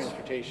important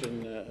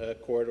transportation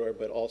corridor,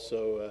 but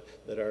also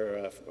that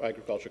our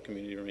agricultural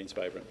community remains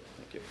vibrant.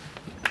 Thank you.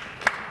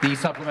 The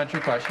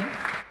supplementary question.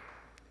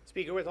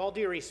 Speaker, with all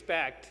due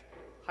respect,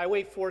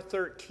 Highway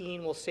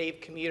 413 will save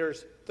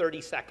commuters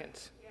 30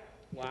 seconds.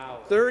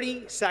 Wow.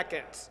 30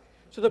 seconds.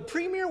 So the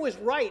Premier was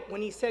right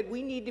when he said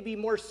we need to be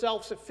more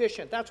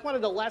self-sufficient. That's one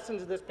of the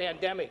lessons of this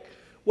pandemic,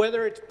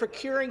 whether it's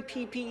procuring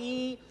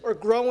PPE or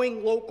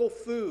growing local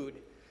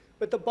food.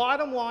 But the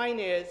bottom line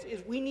is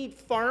we need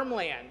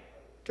farmland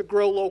to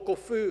grow local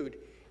food.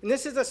 And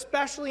this is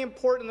especially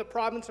important in the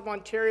province of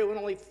Ontario, when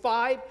only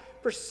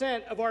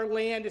 5% of our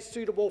land is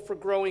suitable for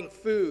growing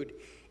food.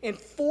 And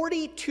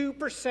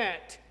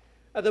 42%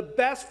 of the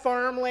best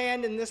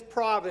farmland in this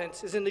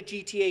province is in the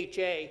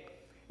GTHA.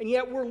 And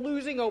yet we're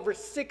losing over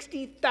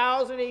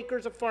 60,000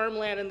 acres of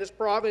farmland in this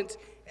province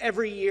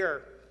every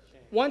year.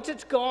 Once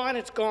it's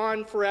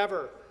gone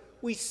forever.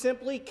 We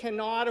simply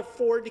cannot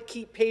afford to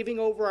keep paving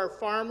over our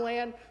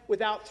farmland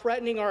without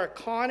threatening our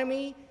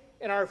economy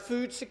and our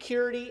food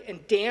security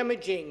and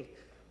damaging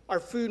our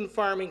food and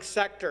farming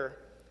sector.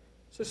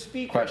 So,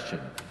 Speaker,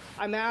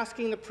 I'm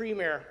asking the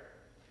Premier,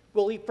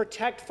 will he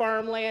protect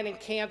farmland and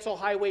cancel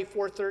Highway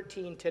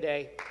 413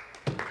 today?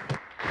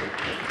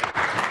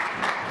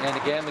 And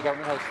again, the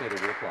Government House Leader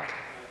to reply.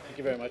 Thank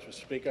you very much,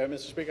 Mr. Speaker.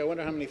 Mr. Speaker, I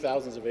wonder how many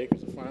thousands of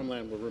acres of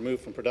farmland were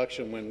removed from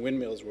production when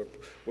windmills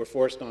were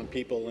forced on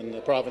people in the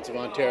province of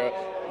Ontario,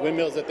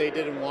 windmills that they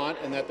didn't want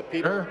and that the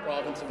people, of the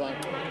province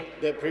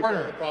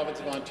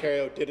of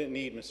Ontario didn't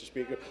need, Mr.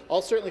 Speaker.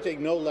 I'll certainly take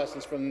no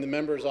lessons from the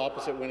members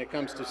opposite when it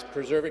comes to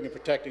preserving and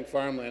protecting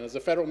farmland. As a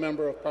federal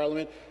member of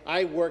Parliament,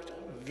 I worked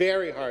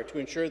very hard to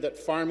ensure that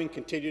farming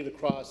continued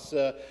across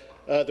the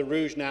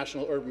Rouge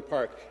National Urban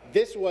Park.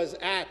 This was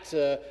at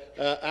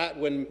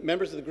when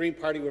members of the Green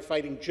Party were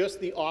fighting just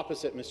the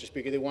opposite, Mr.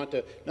 Speaker. They want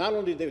to not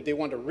only they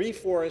want to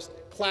reforest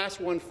Class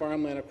 1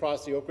 farmland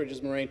across the Oak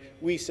Ridges Moraine.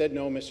 We said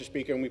no, Mr.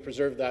 Speaker, and we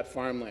preserved that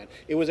farmland.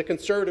 It was a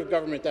Conservative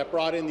government that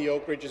brought in the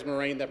Oak Ridges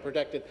Moraine that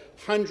protected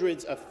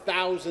hundreds of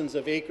thousands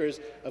of acres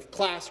of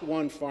Class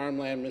 1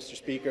 farmland, Mr.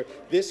 Speaker.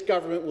 This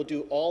government will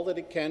do all that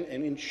it can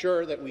and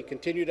ensure that we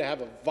continue to have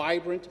a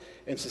vibrant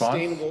and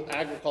sustainable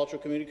agricultural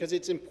community, because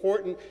it's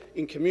important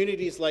in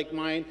communities like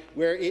mine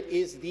where it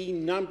is the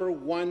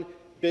 #1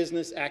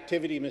 business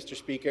activity, Mr.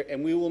 Speaker,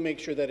 and we will make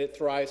sure that it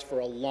thrives for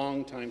a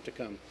long time to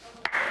come.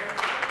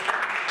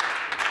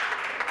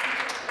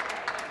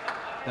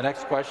 The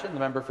next question, the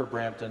member for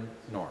Brampton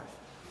North.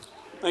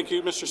 Thank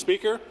you, Mr.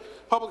 Speaker.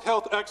 Public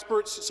health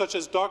experts such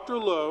as Dr.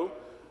 Lowe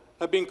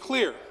have been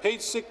clear.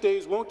 Paid sick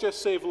days won't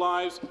just save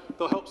lives,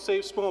 they'll help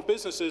save small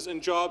businesses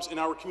and jobs in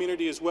our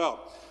community as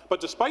well. But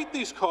despite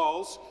these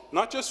calls,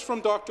 not just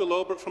from Dr.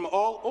 Lowe, but from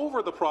all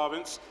over the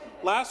province,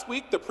 last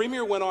week the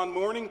Premier went on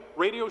morning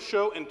radio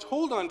show and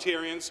told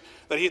Ontarians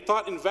that he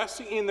thought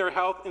investing in their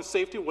health and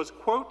safety was,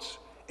 quote,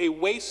 a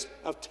waste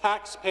of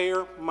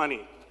taxpayer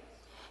money.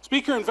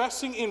 Speaker,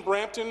 investing in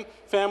Brampton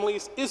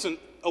families isn't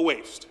a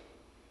waste.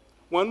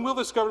 When will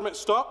this government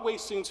stop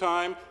wasting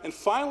time and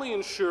finally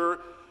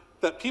ensure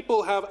that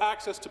people have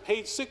access to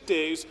paid sick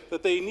days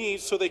that they need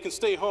so they can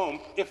stay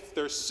home if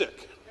they're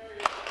sick?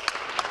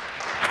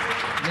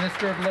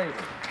 Minister of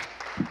Labour.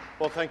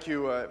 Well, thank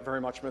you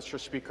very much, Mr.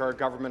 Speaker. Our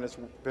government has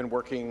been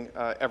working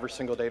every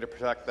single day to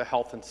protect the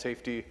health and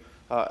safety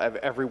of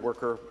every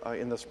worker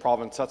in this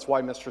province. That's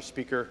why, Mr.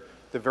 Speaker,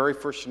 the very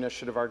first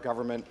initiative our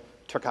government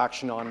took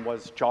action on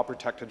was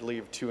job-protected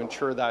leave to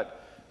ensure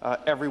that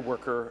every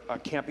worker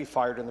can't be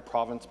fired in the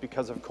province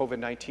because of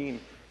COVID-19.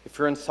 If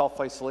you're in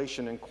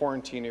self-isolation and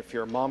quarantine, if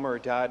you're a mom or a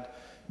dad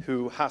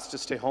who has to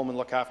stay home and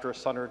look after a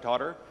son or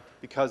daughter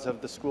because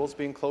of the schools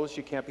being closed,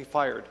 you can't be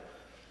fired.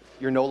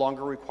 You're no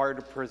longer required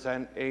to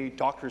present a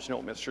doctor's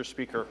note, Mr.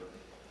 Speaker.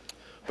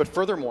 But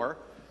furthermore,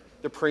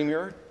 the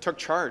Premier took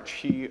charge.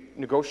 He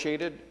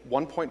negotiated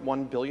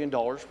 $1.1 billion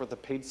worth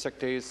of paid sick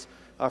days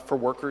for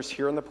workers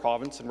here in the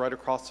province and right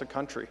across the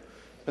country.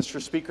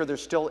 Mr. Speaker,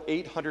 there's still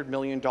 $800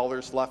 million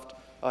left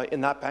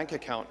in that bank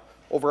account.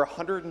 Over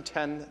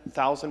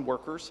 110,000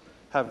 workers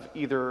have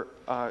either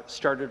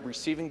started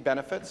receiving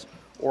benefits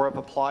or have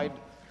applied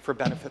for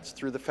benefits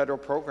through the federal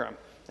program.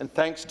 And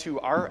thanks to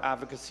our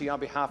advocacy on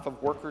behalf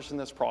of workers in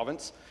this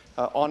province,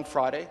 on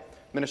Friday,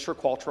 Minister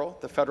Qualtrough,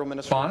 the federal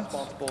minister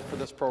responsible for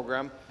this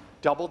program,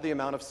 doubled the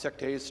amount of sick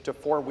days to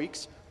 4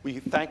 weeks. We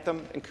thank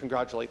them and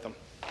congratulate them.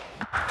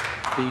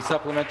 The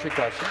supplementary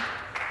question.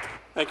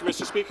 Thank you,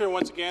 Mr. Speaker.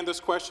 Once again, this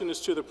question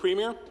is to the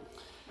Premier.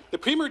 The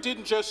Premier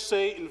didn't just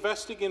say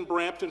investing in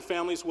Brampton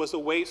families was a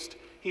waste.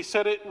 He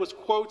said it was,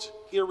 quote,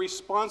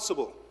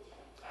 irresponsible.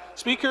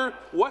 Speaker,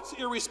 what's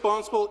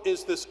irresponsible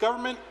is this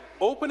government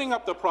opening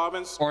up the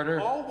province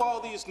all while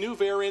these new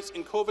variants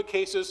in COVID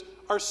cases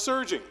are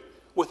surging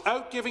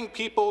without giving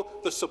people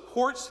the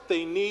supports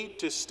they need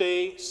to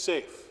stay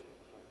safe.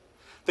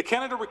 The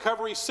Canada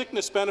Recovery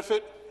Sickness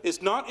Benefit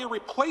is not a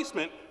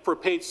replacement for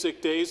paid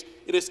sick days.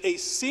 It is a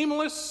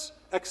seamless,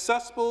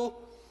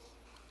 accessible,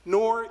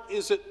 nor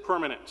is it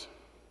permanent.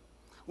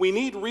 We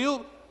need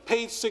real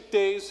paid sick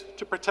days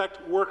to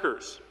protect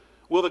workers.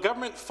 Will the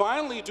government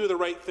finally do the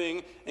right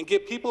thing and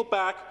give people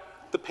back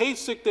the paid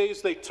sick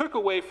days they took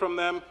away from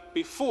them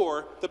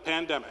before the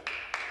pandemic?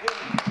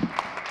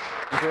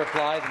 To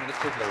reply, the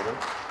Minister of Labour.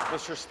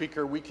 Mr.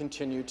 Speaker, we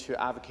continue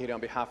to advocate on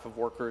behalf of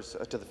workers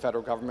to the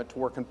federal government to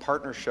work in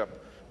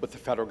partnership with the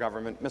federal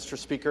government. Mr.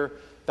 Speaker,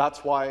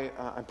 that's why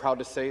I'm proud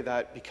to say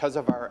that because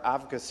of our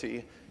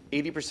advocacy,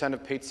 80%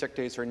 of paid sick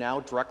days are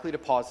now directly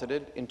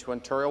deposited into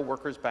Ontario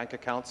workers' bank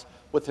accounts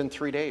within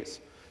 3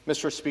 days.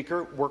 Mr.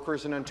 Speaker,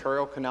 workers in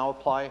Ontario can now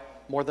apply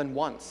more than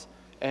once.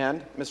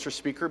 And, Mr.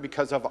 Speaker,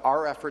 because of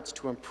our efforts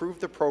to improve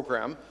the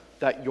program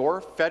that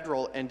your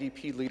federal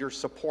NDP leader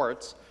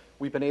supports,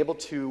 we've been able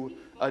to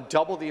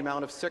double the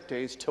amount of sick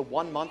days to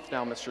 1 month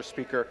now, Mr.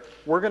 Speaker.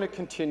 We're going to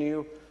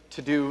continue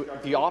to do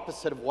the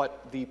opposite of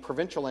what the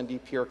provincial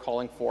NDP are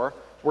calling for.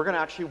 We're going to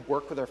actually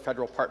work with our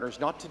federal partners,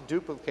 not to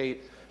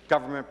duplicate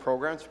government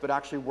programs, but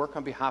actually work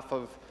on behalf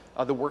of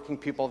the working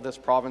people of this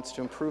province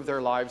to improve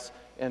their lives,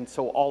 and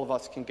so all of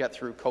us can get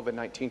through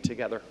COVID-19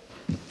 together.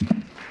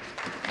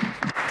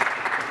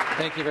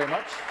 Thank you very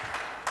much.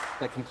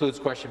 That concludes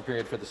question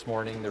period for this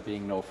morning. There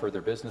being no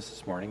further business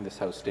this morning, this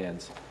House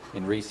stands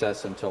in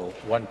recess until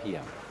 1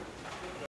 p.m.